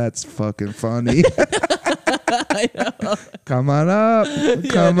 God's like, that's fucking funny. Come on up.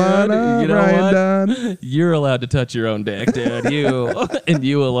 Come on dude. up, You know Ryan what? Dunn. You're allowed to touch your own dick, dude. You and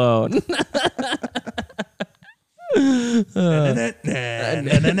you alone.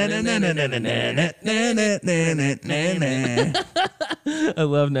 I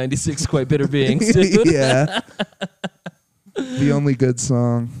love 96 Quite Bitter Beings, dude. Yeah. The only good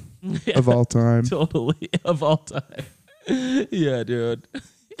song of all time. Totally. Of all time. Yeah, dude.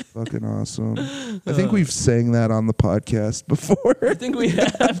 Fucking awesome. I think we've sang that on the podcast before. I think we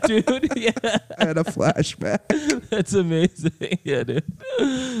have, dude. Yeah. I had a flashback. That's amazing. Yeah, dude.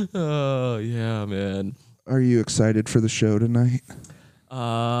 Oh, yeah, man. Are you excited for the show tonight?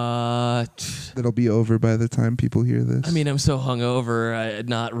 That'll be over by the time people hear this. I mean, I'm so hungover.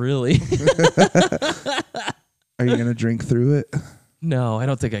 Not really. Are you gonna drink through it? No, I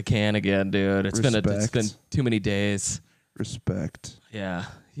don't think I can again, dude. It's been Respect. too many days. Respect. Yeah.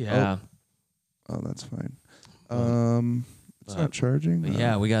 Yeah. Oh, that's fine. It's not charging. But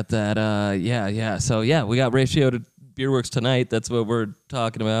yeah, we got that. Yeah. So yeah, we got Ratio to Beerworks tonight. That's what we're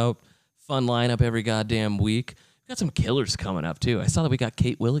talking about. Fun lineup every goddamn week. We got some killers coming up too. I saw that we got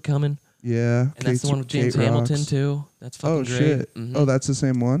Kate Willett coming, Yeah. and that's the one with James Kate Hamilton rocks. too. That's fucking Oh great. shit. Mhm. Oh, that's the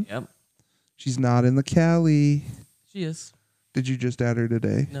same one. Yep, She's not in the Cali. she is. Did you just add her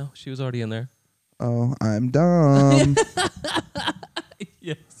today? No, she was already in there. Oh, I'm dumb.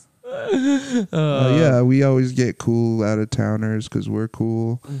 Yes. Yeah, we always get cool out of towners because we're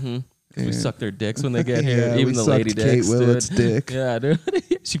cool. Mm-hmm. We And- suck their dicks when they get here. Yeah, Even we the lady sucked Kate dicks, Willett's dude. dick. Yeah, dude.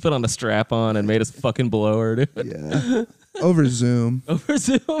 She put on a strap on and made us fucking blow her, dude. Yeah. Over Zoom. Over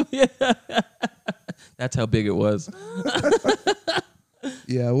Zoom, yeah. That's how big it was.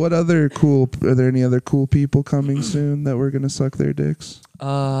 Yeah. What other cool? Are there any other cool people coming soon that we're gonna suck their dicks?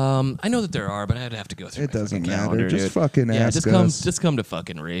 I know that there are, but I'd have to go through. It my doesn't fucking matter. calendar, Just dude. fucking Yeah, ask just us. come to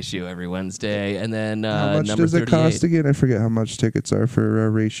fucking Ratio every Wednesday, and then How much number does it 38. cost again? I forget how much tickets are for a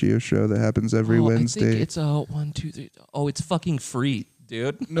Ratio show that happens every I Wednesday. think it's 1, 2, 3. Oh, it's fucking free,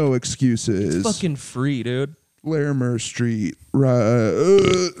 dude. No excuses. It's fucking free, dude. Larimer Street,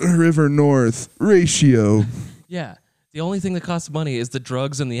 River North, Ratio. Yeah. The only thing that costs money is the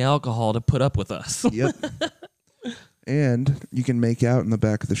drugs and the alcohol to put up with us. Yep. And you can make out in the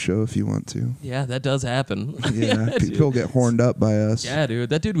back of the show if you want to. Yeah, that does happen. Yeah, dude. people get horned up by us. Yeah, dude.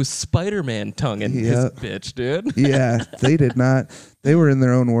 That dude was Spider-Man tonguing his Yeah. bitch, dude. Yeah, they did not. They were in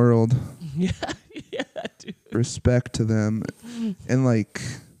their own world. Yeah, dude. Respect to them. And like,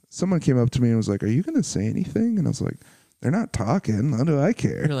 someone came up to me and was like, "Are you gonna say anything?" And I was like, "They're not talking. How do I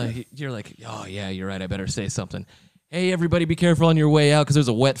care?" You're like, oh yeah, you're right. I better say something. Hey, everybody, be careful on your way out because there's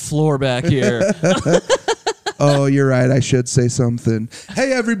a wet floor back here. Oh, you're right. I should say something.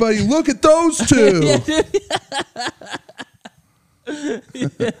 Hey, everybody, look at those two.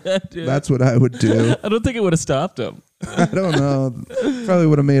 Dude. That's what I would do. I don't think it would have stopped him. I don't know. Probably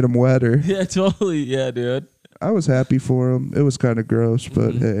would have made them wetter. Yeah, totally. Yeah, dude. I was happy for him. It was kind of gross,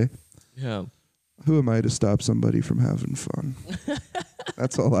 but hey, Yeah. who am I to stop somebody from having fun?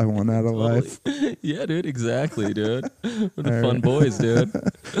 That's all I want out of life. Yeah, dude. Exactly, dude. We're the fun boys, dude.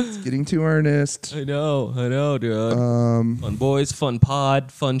 It's getting too earnest. I know, dude. Fun boys, fun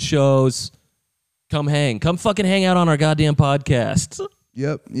pod, fun shows. Come fucking hang out on our goddamn podcast.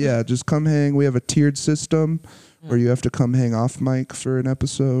 Yep. Yeah. Just come hang. We have a tiered system where you have to come hang off mic for an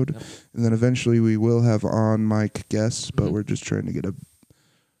episode. Yep. And then eventually we will have on mic guests, but we're just trying to get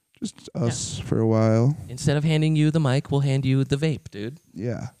just us for a while. Instead of handing you the mic, we'll hand you the vape, dude.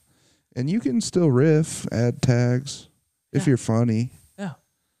 Yeah. And you can still riff, add tags if you're funny. Yeah.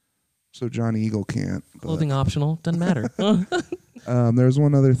 So Johnny Eagle can't. but- Clothing optional, doesn't matter. There's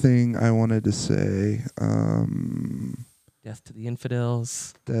one other thing I wanted to say. Death to the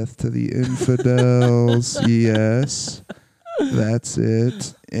infidels. Death to the infidels. Yes. That's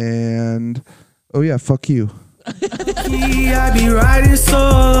it. And, oh yeah, fuck you. Low-key, I be riding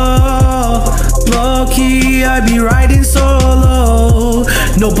solo. Low-key, I be riding solo.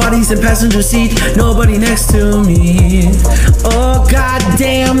 Nobody's in passenger seat, nobody next to me. Oh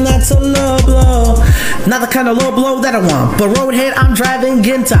goddamn, that's a low blow. Not the kind of low blow that I want, but roadhead, I'm driving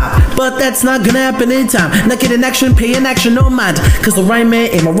in top. But that's not gonna happen in time. Not getting action, paying action, no mind. Cause the right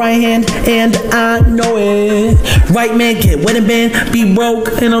man in my right hand, and I know it. Right man, get wet and bend, be broke,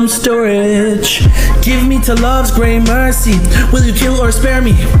 and I'm storage. Give me to love's great mercy. Will you kill or spare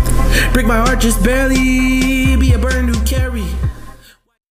me? Break my heart just barely.